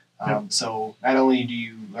 So not only do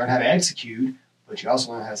you learn how to execute, but you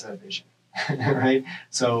also learn how to set a vision, right?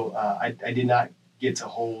 So I did not get to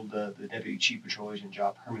hold the deputy chief patrol agent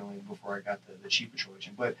job permanently before I got the chief patrol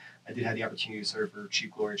agent, but I did have the opportunity to serve for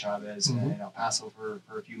Chief Gloria Chavez in El Paso for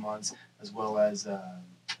a few months, as well as the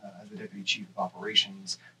deputy chief of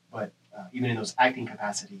operations. But even in those acting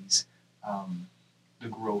capacities, the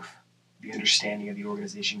growth, the understanding of the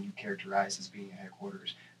organization you characterize as being a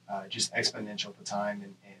headquarters, just exponential at the time,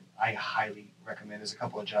 and I highly recommend. There's a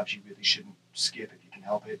couple of jobs you really shouldn't skip if you can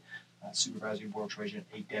help it. Supervisory board patrol agent,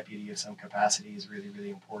 a deputy of some capacity is really,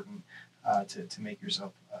 really important to make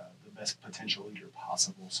yourself the best potential leader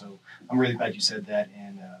possible. So I'm really glad you said that,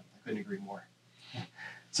 and I couldn't agree more.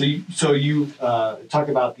 So you talk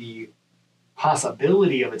about the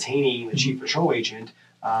possibility of attaining the chief patrol agent.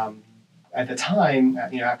 At the time,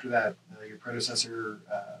 after that, your predecessor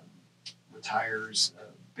retires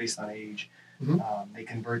based on age. They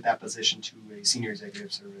convert that position to a senior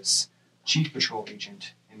executive service chief patrol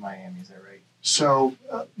agent in Miami. Is that right? So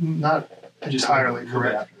not entirely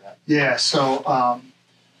correct. After that. Yeah. So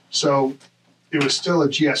it was still a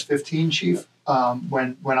GS-15 chief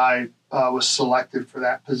when I was selected for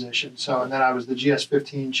that position. So and then I was the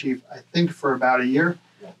GS-15 chief, I think, for about a year,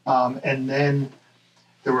 and then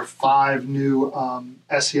there were 5 new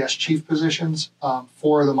SES chief positions,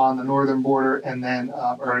 4 of them on the northern border, and then,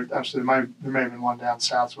 or actually there may have been 1 down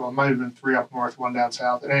south, so it might have been 3 up north, 1 down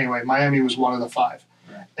south. And anyway, Miami was one of the 5.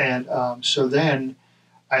 Right. And so then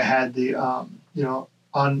I had the,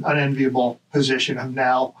 unenviable position of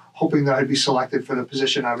now hoping that I'd be selected for the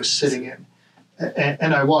position I was sitting in.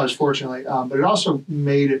 And I was, fortunately. But it also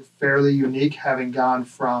made it fairly unique, having gone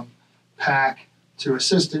from PAC to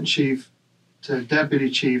assistant chief deputy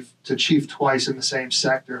chief to chief twice in the same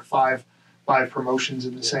sector, five promotions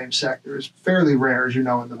in the same sector is fairly rare, as you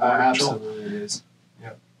know, in the Border Patrol. Absolutely, it is.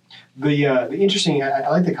 Yeah. The interesting, I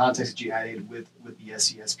like the context that you added with the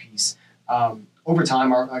SES piece. Over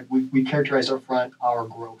time, we characterized up front our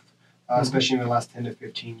growth, especially in the last 10 to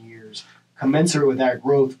 15 years. Commensurate with that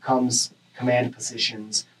growth comes command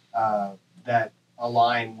positions that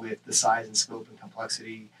align with the size and scope and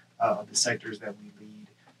complexity of the sectors that we lead,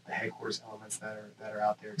 the headquarters elements that are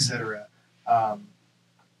out there, et cetera.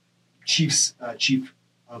 Chief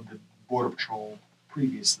of the Border Patrol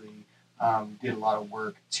previously did a lot of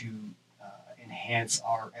work to enhance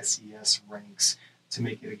our SES ranks to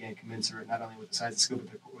make it, again, commensurate not only with the size and scope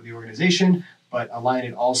of the organization, but align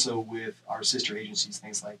it also with our sister agencies,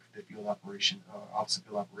 things like the field operation, Office of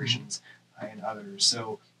Field Operations, and others.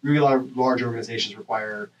 So really large organizations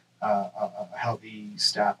require a healthy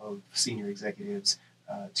staff of senior executives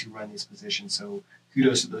to run these positions. So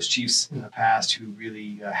kudos to those chiefs in the past who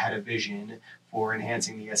really had a vision for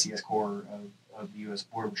enhancing the SES core of the U.S.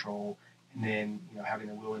 Border Patrol, and then having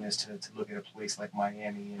the willingness to look at a place like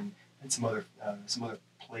Miami and some other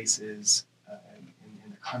places in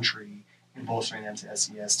the country and bolstering them to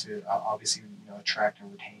SES to obviously attract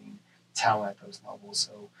and retain talent at those levels.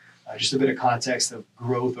 So just a bit of context of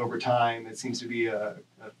growth over time. It seems to be a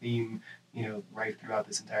theme right throughout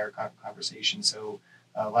this entire conversation. So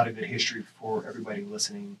a lot of good history for everybody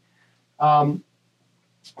listening.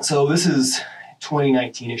 So this is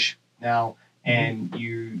 2019-ish now, and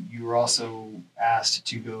you were also asked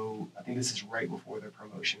to go, I think this is right before their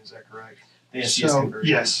promotion, is that correct? The SES conversion.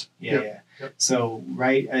 Yes. Yeah. So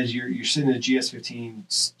right as you're sitting in the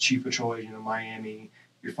GS-15 Chief Patrol Agent of Miami,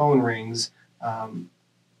 your phone rings.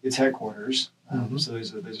 It's headquarters. So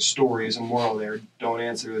there's a story, there's a moral there. Don't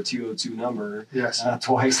answer the 202 number. Yes.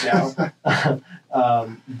 Twice now.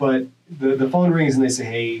 But the phone rings and they say,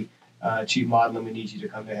 hey, Chief Modlin, we need you to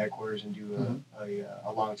come to headquarters and do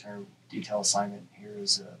a long-term detail assignment here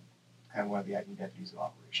as kind of one of the acting deputies of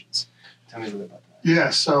operations. Tell me a little bit about that. Yeah,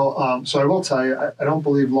 so I will tell you, I don't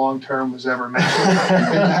believe long-term was ever mentioned.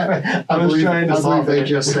 I believe they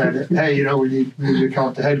just said, hey, we need you to come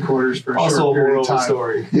up to headquarters for a short period of time.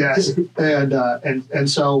 Story. Yes, and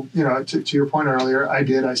so to your point earlier,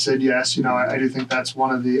 I said yes. I do think that's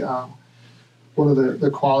one of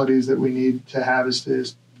the qualities that we need to have is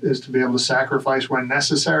to be able to sacrifice when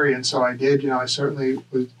necessary, and so I did. I certainly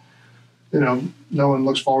was. No one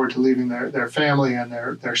looks forward to leaving their family and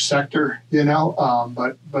their sector,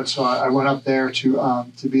 but so I went up there to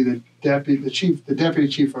be the deputy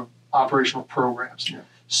chief of operational programs. Yeah.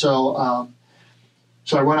 So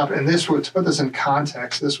I went up, and this was, to put this in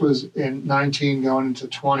context, this was in 19 going into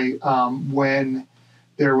 20, when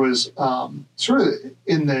there was sort of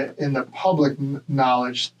in the public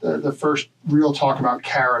knowledge the first real talk about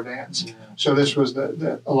caravans. Yeah. So this was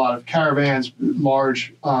a lot of caravans,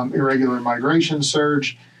 large irregular migration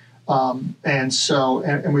surge,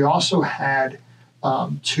 and we also had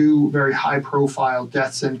two very high-profile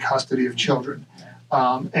deaths in custody of children,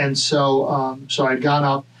 and so I'd gone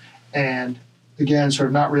up, and again, sort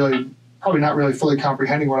of probably not really fully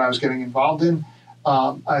comprehending what I was getting involved in.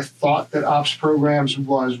 I thought that ops programs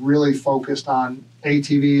was really focused on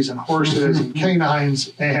ATVs and horses and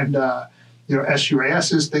canines and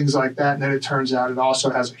SUASs, things like that. And then it turns out it also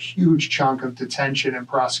has a huge chunk of detention and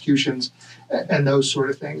prosecutions and those sort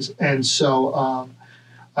of things. And so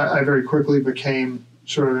I very quickly became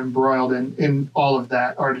sort of embroiled in all of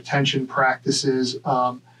that. Our detention practices,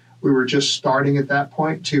 we were just starting at that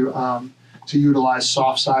point to utilize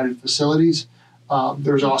soft-sided facilities.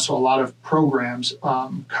 There's also a lot of programs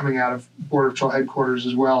coming out of Border Patrol headquarters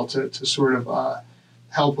as well to sort of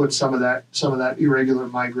help with some of that irregular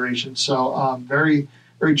migration. So very,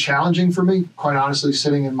 very challenging for me, quite honestly,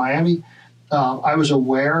 sitting in Miami. I was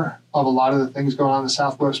aware of a lot of the things going on in the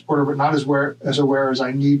southwest border, but not as aware as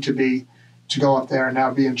I need to be to go up there and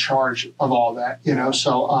now be in charge of all that.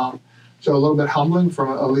 So a little bit humbling from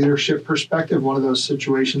a leadership perspective. One of those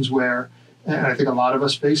situations where, and I think a lot of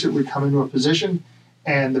us face it, we come into a position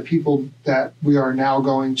and the people that we are now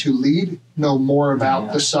going to lead know more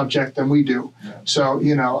about the subject than we do. Yeah. So,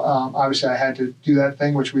 obviously I had to do that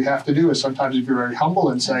thing, which we have to do, is sometimes be very humble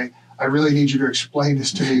and say, I really need you to explain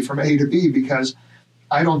this to me from A to B, because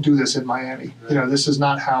I don't do this in Miami. Right. This is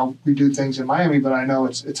not how we do things in Miami, but I know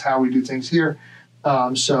it's how we do things here.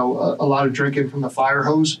 So a lot of drinking from the fire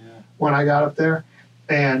hose when I got up there.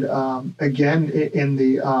 And again, in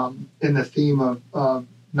the theme of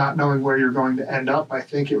not knowing where you're going to end up, I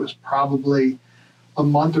think it was probably a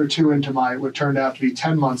month or two into what turned out to be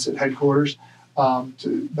 10 months at headquarters, about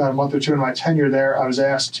a month or two into my tenure there, I was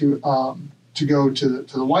asked to to go to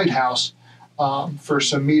the White House for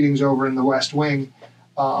some meetings over in the West Wing.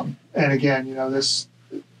 And again, this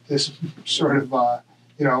sort of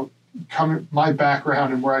my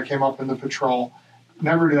background and where I came up in the patrol.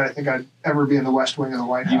 Never did I think I'd ever be in the West Wing of the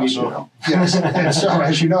White House. Yes, and so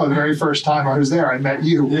as you know, the very first time I was there, I met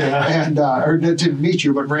you, and or didn't meet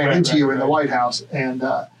you, but ran into you in the White House. And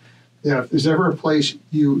if there's ever a place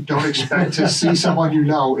you don't expect to see someone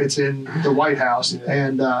it's in the White House. Yeah.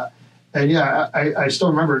 And I still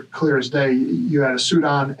remember it clear as day. You had a suit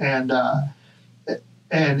on, and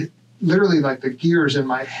literally like the gears in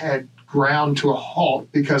my head ground to a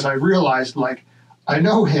halt because I realized I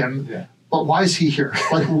know him. Yeah. But why is he here?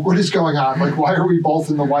 What is going on? Why are we both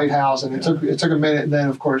in the White House? And it took a minute, and then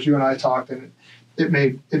of course you and I talked, and it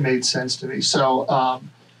made sense to me. So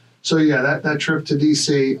that trip to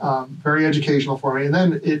DC, very educational for me. And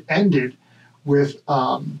then it ended with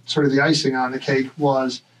sort of the icing on the cake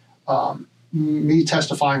was me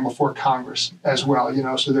testifying before Congress as well.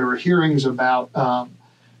 So there were hearings about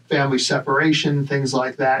family separation, things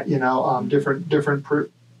like that. Different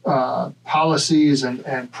policies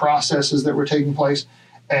and processes that were taking place,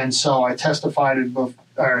 and so I testified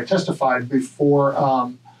before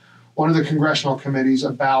one of the congressional committees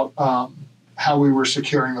about how we were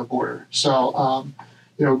securing the border. So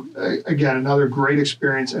again, another great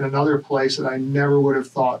experience and another place that I never would have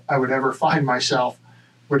thought I would ever find myself,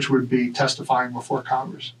 which would be testifying before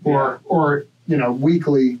Congress or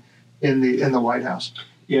weekly in the White House.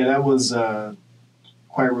 Yeah, that was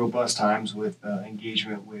quite robust times with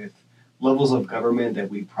engagement with levels of government that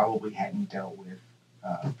we probably hadn't dealt with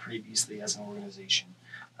previously as an organization.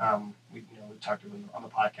 We talked on the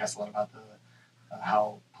podcast a lot about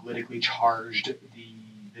how politically charged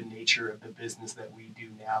the nature of the business that we do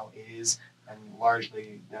now is, and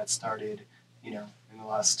largely that started in the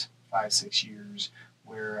last 5-6 years,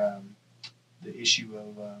 where the issue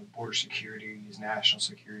of border security is national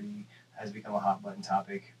security has become a hot button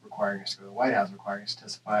topic, requiring us to go to the White House, requiring us to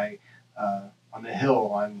testify on the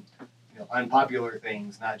Hill on unpopular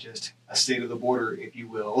things, not just a state of the border, if you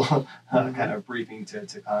will, kind of briefing to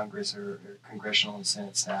Congress or congressional and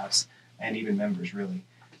Senate staffs and even members, really.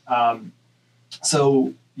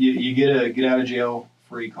 So you get a get out of jail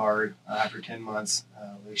free card after 10 months.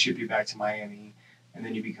 They ship you back to Miami, and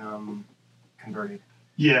then you become converted.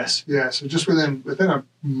 Yes. So just within a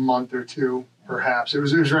month or two, perhaps. It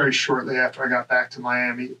was very shortly after I got back to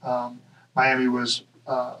Miami. Miami was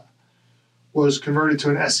converted to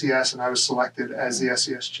an SES, and I was selected as the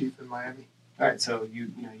SES chief in Miami. All right, so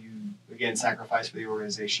you again sacrificed for the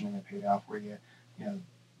organization, and it paid off. Where you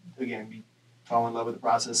again fall in love with the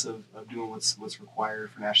process of doing what's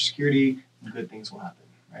required for national security. Good things will happen.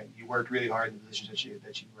 Right, you worked really hard in the positions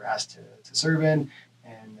that you were asked to serve in,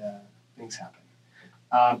 and things happen.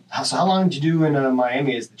 So how long did you do in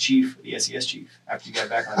Miami as the SES chief after you got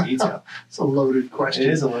back on detail? It's a loaded question. It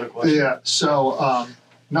is a loaded question. Yeah. So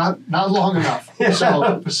not long enough.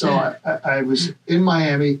 So I was in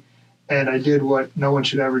Miami, and I did what no one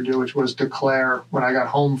should ever do, which was declare when I got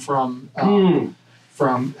home from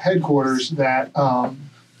headquarters that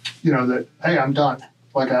that hey, I'm done.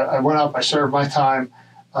 I went up, I served my time.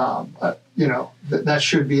 That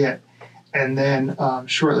should be it. And then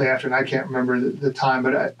shortly after, and I can't remember the time,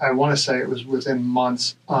 but I want to say it was within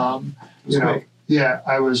months. I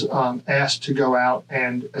was asked to go out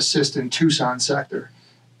and assist in Tucson sector.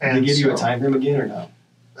 And did they give you a time frame again or no?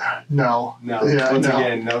 No. Yeah,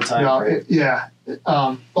 again, no time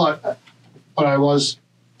frame. But I was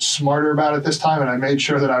smarter about it this time, and I made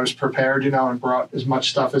sure that I was prepared, and brought as much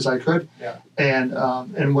stuff as I could. Yeah.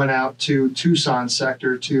 And went out to Tucson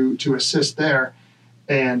sector to assist there,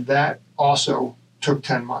 and that also took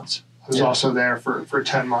 10 months. I was also there for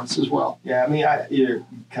 10 months as well. Yeah, I mean, you're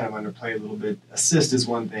kind of underplay a little bit. Assist is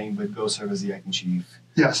one thing, but go serve as the acting chief.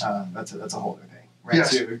 Yes. That's a whole other thing, right?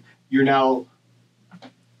 Yes. So you're now,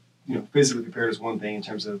 physically prepared is one thing in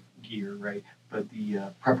terms of gear, right? But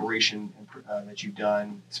the preparation that you've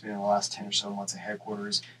done, spending the last 10 or so months at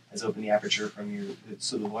headquarters, has opened the aperture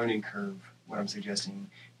so the learning curve, what I'm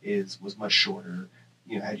suggesting, was much shorter.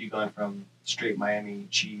 Had you gone from straight Miami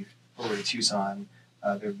chief over to Tucson,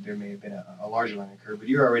 there may have been a larger learning curve, but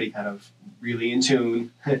you're already kind of really in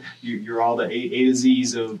tune. You're all the A to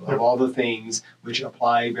Z's of all the things, which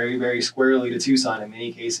apply very, very squarely to Tucson in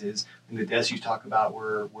many cases. And the deaths you talk about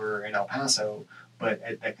were in El Paso, but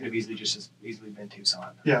that could have just as easily been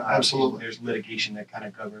Tucson. Yeah, absolutely. There's litigation that kind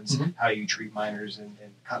of governs how you treat minors, and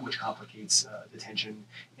which complicates detention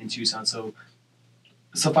in Tucson. So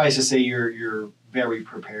suffice to say, you're very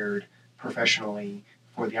prepared professionally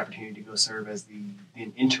for the opportunity to go serve as the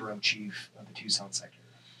interim chief of the Tucson sector.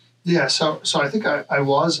 Yeah, so I think I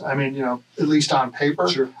was. I mean, at least on paper.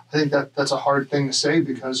 Sure. I think that's a hard thing to say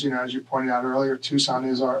because, as you pointed out earlier, Tucson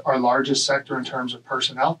is our largest sector in terms of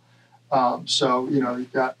personnel. So,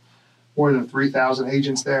 you've got more than 3,000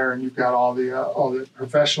 agents there, and you've got all the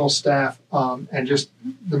professional staff, and just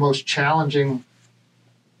the most challenging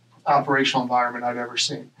operational environment I've ever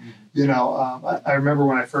seen. I remember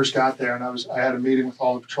when I first got there, and I had a meeting with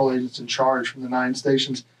all the patrol agents in charge from the 9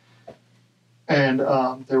 stations, and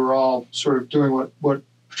they were all sort of doing what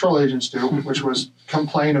patrol agents do, which was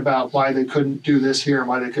complain about why they couldn't do this here and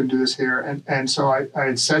why they couldn't do this here. And so I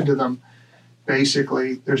had said to them,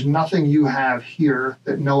 basically, there's nothing you have here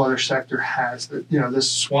that no other sector has. That this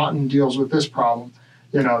Swanton deals with this problem,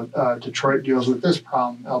 Detroit deals with this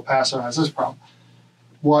problem, El Paso has this problem.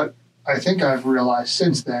 What I think I've realized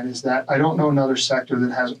since then is that I don't know another sector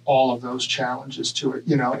that has all of those challenges to it,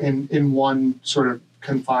 in one sort of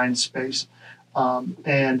confined space. I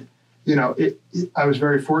was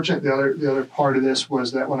very fortunate. The other part of this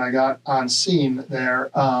was that when I got on scene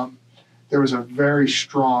there was a very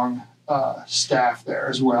strong staff there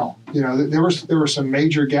as well. There were some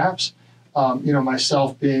major gaps.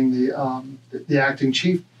 Myself being the acting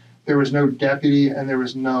chief, there was no deputy and there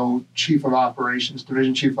was no chief of operations,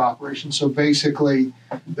 division chief of operations. So basically,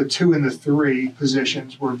 the 2 and the 3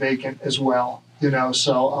 positions were vacant as well.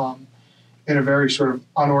 So in a very sort of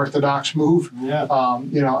unorthodox move,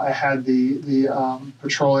 I had the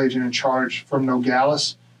patrol agent in charge from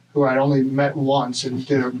Nogales, who I'd only met once and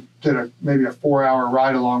did maybe a 4-hour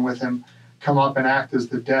ride along with him, come up and act as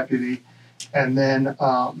the deputy. And then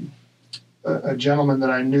a gentleman that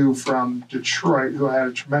I knew from Detroit, who I had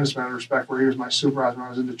a tremendous amount of respect for, he was my supervisor when I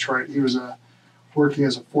was in Detroit. He was working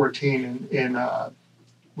as a 14 in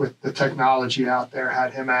with the technology out there,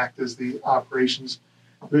 had him act as the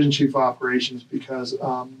division chief of operations, because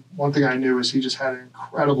one thing I knew is he just had an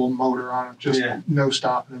incredible motor on him, just no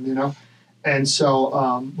stopping him, And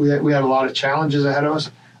so we had a lot of challenges ahead of us.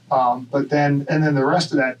 But then the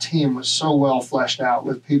rest of that team was so well fleshed out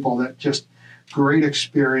with people that just great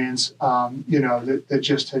experience, that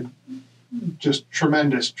just had just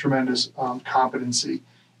tremendous competency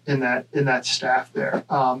in that staff there.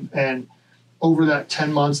 And over that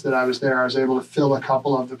 10 months that I was there, I was able to fill a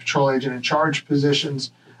couple of the patrol agent in charge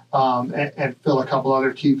positions, and fill a couple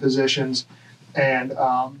other key positions, and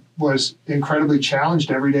was incredibly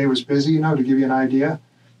challenged. Every day was busy, to give you an idea.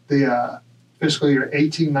 The fiscal year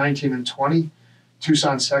 18, 19, and 20,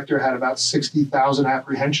 Tucson sector had about 60,000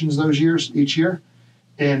 apprehensions each year.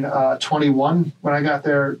 In 21, when I got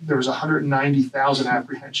there, there was 190,000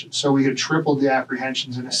 apprehensions. So we had tripled the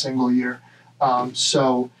apprehensions in a single year.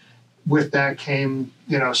 So with that came,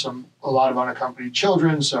 a lot of unaccompanied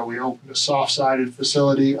children. So we opened a soft-sided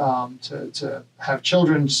facility to have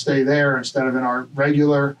children stay there instead of in our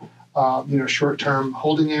regular, short-term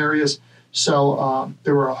holding areas. So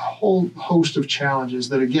there were a whole host of challenges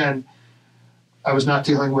that, again, I was not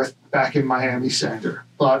dealing with back in Miami sector,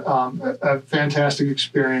 but a fantastic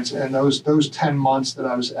experience. And those 10 months that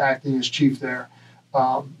I was acting as chief there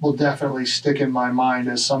will definitely stick in my mind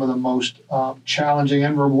as some of the most challenging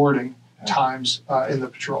and rewarding times in the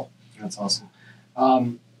patrol. That's awesome.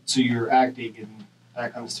 So you're acting, and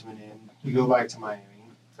that comes to an end. You go back to Miami.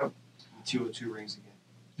 Yep. 202 rings again.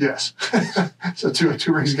 Yes. So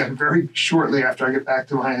 202 rings again very shortly after I get back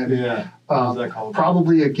to Miami. Yeah. What was that called?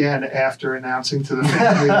 Probably again after announcing to the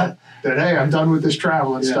family that, hey, I'm done with this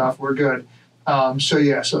travel and stuff. We're good.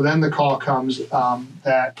 So then the call comes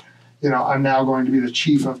that, I'm now going to be the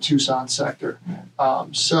chief of Tucson sector.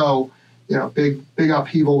 Big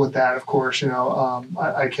upheaval with that, of course.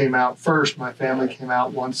 I came out first. My family came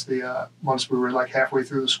out once we were like halfway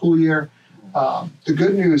through the school year. The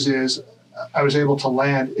good news is I was able to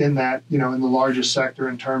land in that, in the largest sector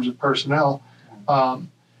in terms of personnel,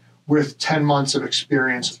 with 10 months of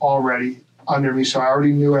experience already under me. So I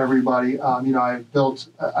already knew everybody. I built,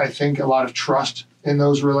 I think, a lot of trust in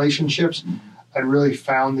those relationships. I really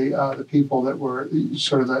found the people that were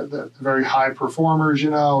sort of the very high performers,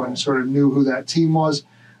 and sort of knew who that team was.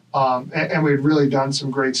 And we'd really done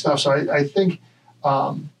some great stuff. So I think,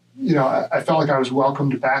 I felt like I was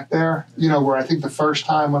welcomed back there, where I think the first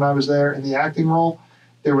time when I was there in the acting role,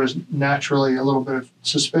 there was naturally a little bit of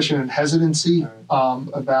suspicion and hesitancy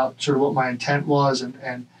about sort of what my intent was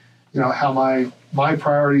and how my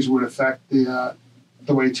priorities would affect the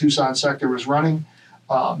way Tucson sector was running.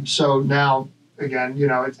 So now, again,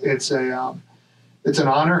 it's an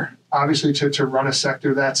honor, obviously, to run a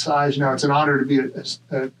sector that size. It's an honor to be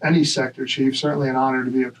any sector chief, certainly an honor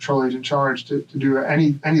to be a patrol agent in charge, to do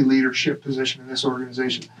any leadership position in this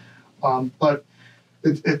organization. But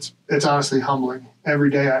It's honestly humbling. Every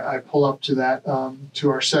day I pull up to that to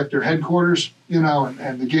our sector headquarters,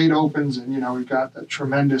 and the gate opens, and we've got the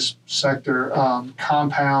tremendous sector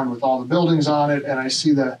compound with all the buildings on it, and I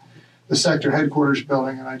see the sector headquarters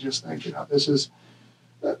building, and I just think, this is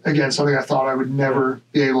again something I thought I would never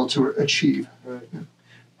be able to achieve. Right.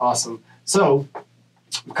 Awesome. So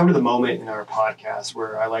we've come to the moment in our podcast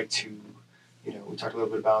where I like to, we talked a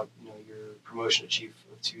little bit about your promotion to chief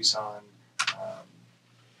of Tucson.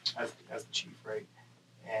 As the chief, right?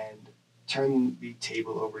 And turn the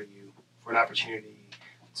table over to you for an opportunity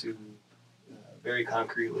to very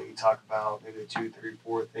concretely talk about maybe the 2, 3,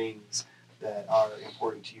 4 things that are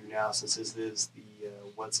important to you now, since this is the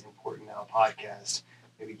What's Important Now podcast.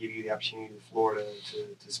 Maybe give you the opportunity to Florida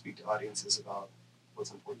to speak to audiences about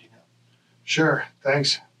what's important to you now. Sure,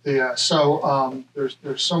 thanks. There's so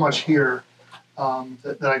much here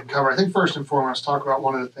that I can cover. I think first and foremost, talk about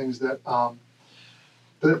one of the things that I'm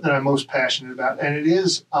most passionate about, and it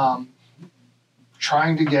is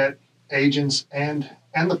trying to get agents and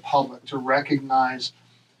the public to recognize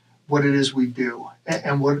what it is we do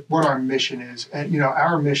and what our mission is. And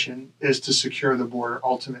our mission is to secure the border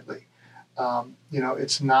ultimately.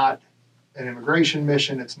 It's not an immigration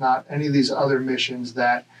mission. It's not any of these other missions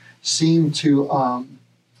that seem to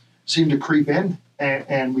creep in,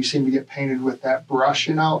 and we seem to get painted with that brush.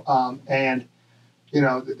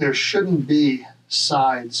 There shouldn't be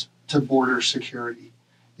sides to border security.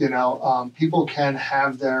 People can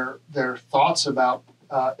have their thoughts about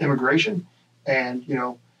immigration, and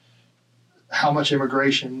how much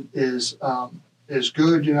immigration is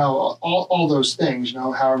good. All those things.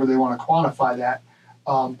 However they want to quantify that.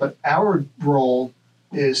 But our role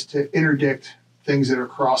is to interdict things that are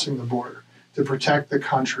crossing the border, to protect the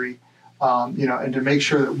country, and to make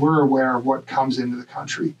sure that we're aware of what comes into the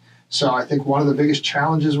country. So I think one of the biggest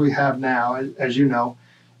challenges we have now, as you know,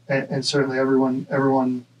 and certainly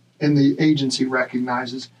everyone in the agency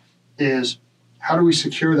recognizes, is how do we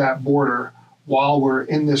secure that border while we're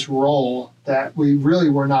in this role that we really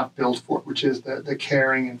were not built for, which is the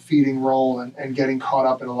caring and feeding role and getting caught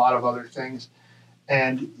up in a lot of other things.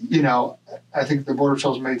 And, I think the Border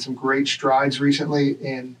Patrol's made some great strides recently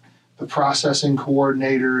in the processing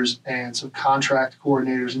coordinators and some contract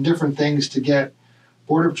coordinators and different things to get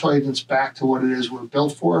Border Patrol agents back to what it is we're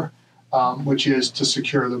built for, which is to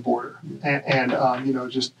secure the border and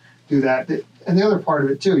just do that. And the other part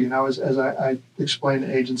of it too, as I explain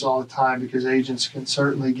to agents all the time, because agents can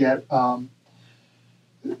certainly get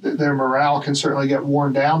their morale can certainly get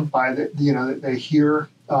worn down by they hear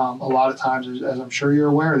a lot of times, as I'm sure you're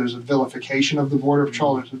aware, there's a vilification of the Border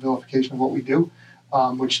Patrol. There's a vilification of what we do,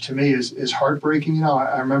 which to me is heartbreaking.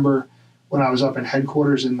 I remember when I was up in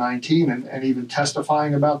headquarters in 19 and even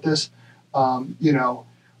testifying about this, while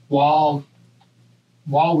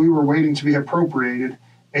we were waiting to be appropriated,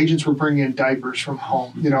 agents were bringing in diapers from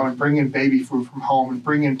home, and bringing in baby food from home and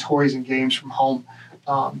bringing in toys and games from home.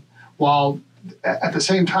 While at the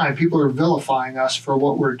same time, people are vilifying us for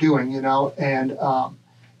what we're doing, and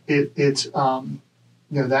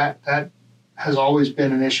that has always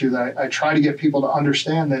been an issue that I try to get people to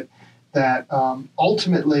understand that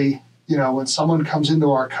ultimately, when someone comes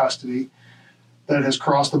into our custody that has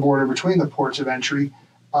crossed the border between the ports of entry,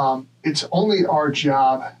 it's only our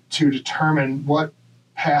job to determine what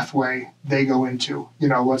pathway they go into,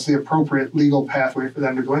 what's the appropriate legal pathway for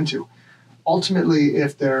them to go into. Ultimately,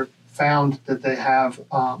 if they're found that they have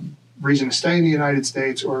reason to stay in the United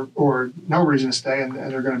States or no reason to stay and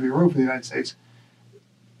they're going to be removed from the United States,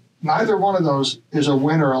 neither one of those is a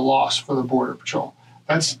win or a loss for the Border Patrol.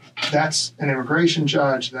 That's an immigration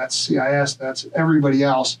judge, that's CIS, that's everybody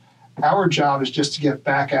else. Our job is just to get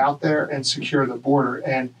back out there and secure the border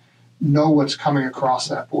and know what's coming across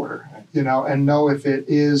that border, and know if it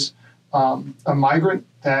is a migrant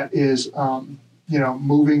that is,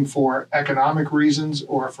 moving for economic reasons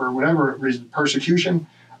or for whatever reason, persecution,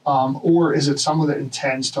 or is it someone that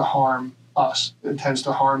intends to harm us, intends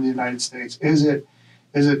to harm the United States? Is it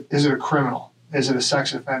a criminal? Is it a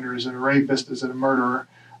sex offender? Is it a rapist? Is it a murderer?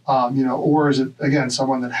 Or is it, again,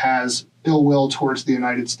 someone that has ill will towards the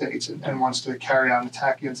United States and wants to carry out an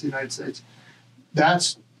attack against the United States?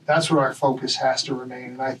 That's what our focus has to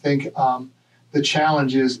remain. And I think the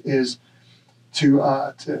challenge is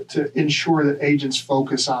to ensure that agents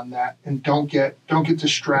focus on that and don't get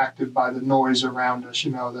distracted by the noise around us.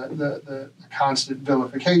 The constant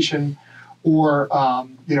vilification or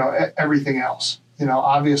everything else.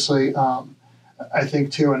 Obviously, I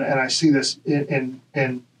think too, and I see this in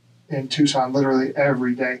Tucson literally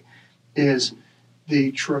every day, is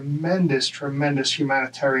the tremendous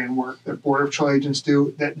humanitarian work that Border Patrol agents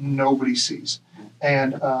do that nobody sees.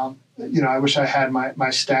 And, I wish I had my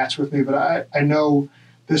stats with me, but I know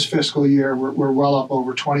this fiscal year we're well up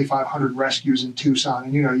over 2,500 rescues in Tucson.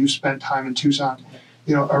 And, you've spent time in Tucson.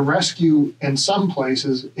 A rescue in some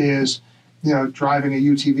places is, driving a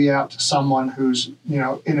UTV out to someone who's,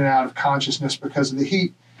 in and out of consciousness because of the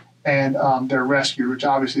heat, and they're rescued, which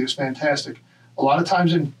obviously is fantastic. A lot of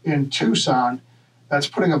times in Tucson, that's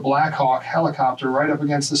putting a Black Hawk helicopter right up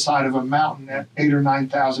against the side of a mountain at 8,000 or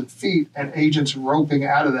 9,000 feet, and agents roping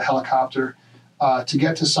out of the helicopter to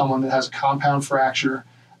get to someone that has a compound fracture,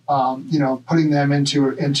 putting them into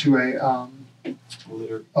a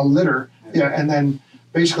litter, and then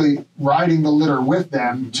basically riding the litter with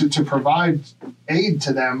them to provide aid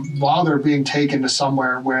to them while they're being taken to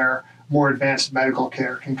somewhere where more advanced medical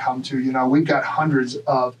care can come to. We've got hundreds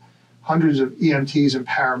of EMTs and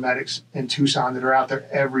paramedics in Tucson that are out there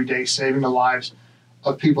every day saving the lives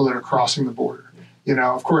of people that are crossing the border.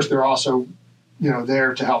 Of course, they're also,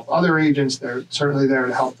 there to help other agents. They're certainly there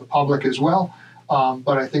to help the public as well.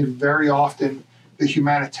 But I think very often the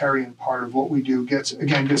humanitarian part of what we do gets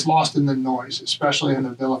lost in the noise, especially in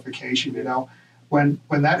the vilification. When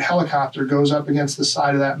that helicopter goes up against the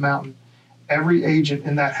side of that mountain, every agent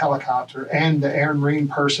in that helicopter and the Air and Marine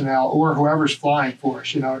personnel or whoever's flying for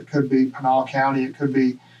us, it could be Pinal County, it could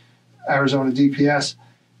be Arizona DPS,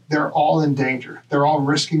 they're all in danger. They're all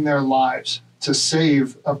risking their lives to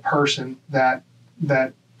save a person that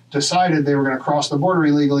decided they were going to cross the border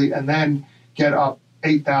illegally and then get up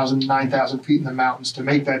 8,000, 9,000 feet in the mountains to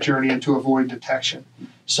make that journey and to avoid detection.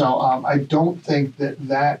 So I don't think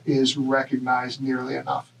that is recognized nearly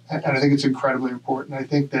enough. And I think it's incredibly important. I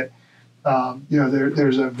think that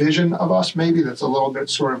there's a vision of us maybe that's a little bit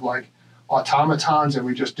sort of like automatons and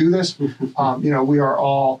we just do this. We are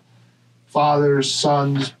all fathers,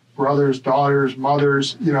 sons, brothers, daughters,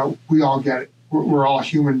 mothers. We all get it. We're all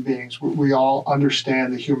human beings. We all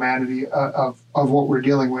understand the humanity of what we're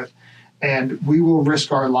dealing with. And we will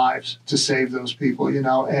risk our lives to save those people,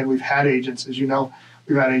 and we've had agents, as you know,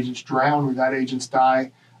 we've had agents drown, we've had agents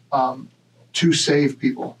die, to save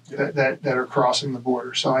people that are crossing the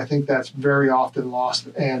border. So I think that's very often lost.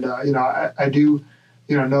 And, I do,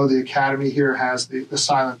 know the Academy here has the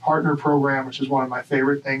Silent Partner Program, which is one of my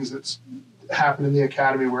favorite things that's happened in the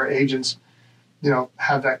Academy, where agents,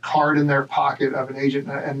 have that card in their pocket of an agent.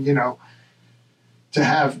 And to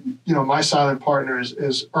have, my silent partner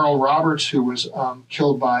is Earl Roberts, who was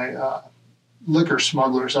killed by liquor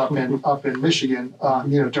smugglers up in Michigan,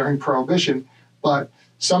 during Prohibition. But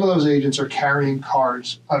some of those agents are carrying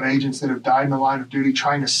cards of agents that have died in the line of duty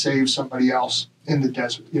trying to save somebody else in the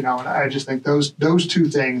desert, and I just think those two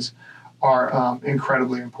things are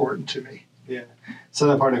incredibly important to me. Yeah.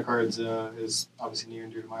 Silent Partner Cards is obviously near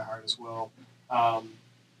and dear to my heart as well.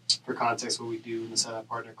 For context, what we do in the Silent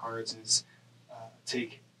Partner Cards is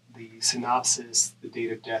take the synopsis, the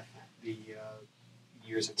date of death, the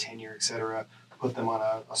years of tenure, etc., put them on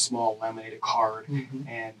a small laminated card,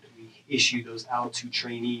 and we issue those out to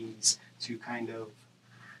trainees to kind of,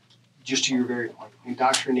 just to your very point,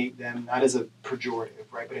 indoctrinate them, not as a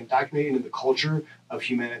pejorative, right, but indoctrinate into the culture of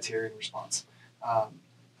humanitarian response.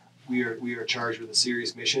 We are charged with a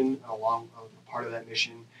serious mission. Along part of that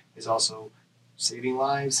mission is also saving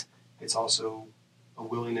lives. It's also a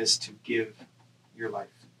willingness to give your life.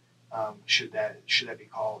 Should that be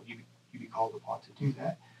called, you be called upon to do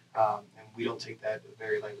that. And we don't take that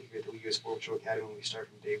very lightly here at the U.S. Border Patrol Academy when we start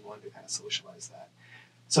from day one to kind of socialize that.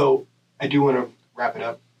 So I do want to wrap it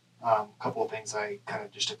up. A couple of things I kind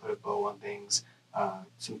of just to put a bow on things.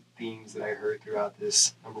 Some themes that I heard throughout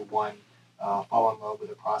this. Number one, fall in love with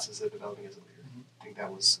the process of developing as a leader. I think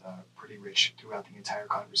that was pretty rich throughout the entire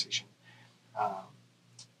conversation.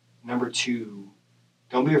 Number two,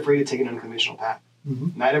 don't be afraid to take an unconventional path.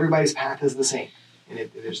 Not everybody's path is the same, and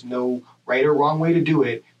there's no right or wrong way to do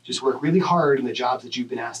it. Just work really hard in the jobs that you've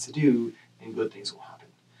been asked to do, and good things will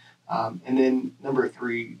happen. And then number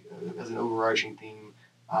three, as an overarching theme,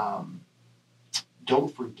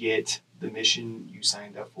 don't forget the mission you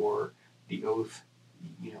signed up for, the oath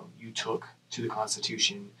you took to the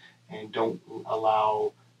Constitution, and don't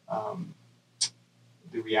allow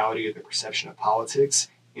the reality or the perception of politics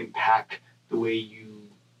impact the way you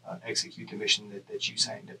execute the mission that you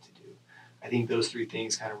signed up to do. I think those three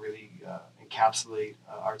things kind of really encapsulate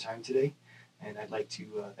our time today, and I'd like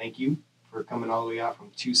to thank you for coming all the way out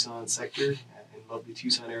from Tucson sector in lovely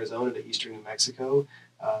Tucson, Arizona to eastern New Mexico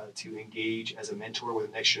to engage as a mentor with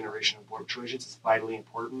the next generation of Border Patrol agents. It's vitally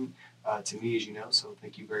important to me, as you know, so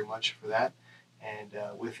thank you very much for that. And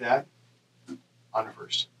with that, honor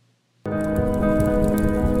first.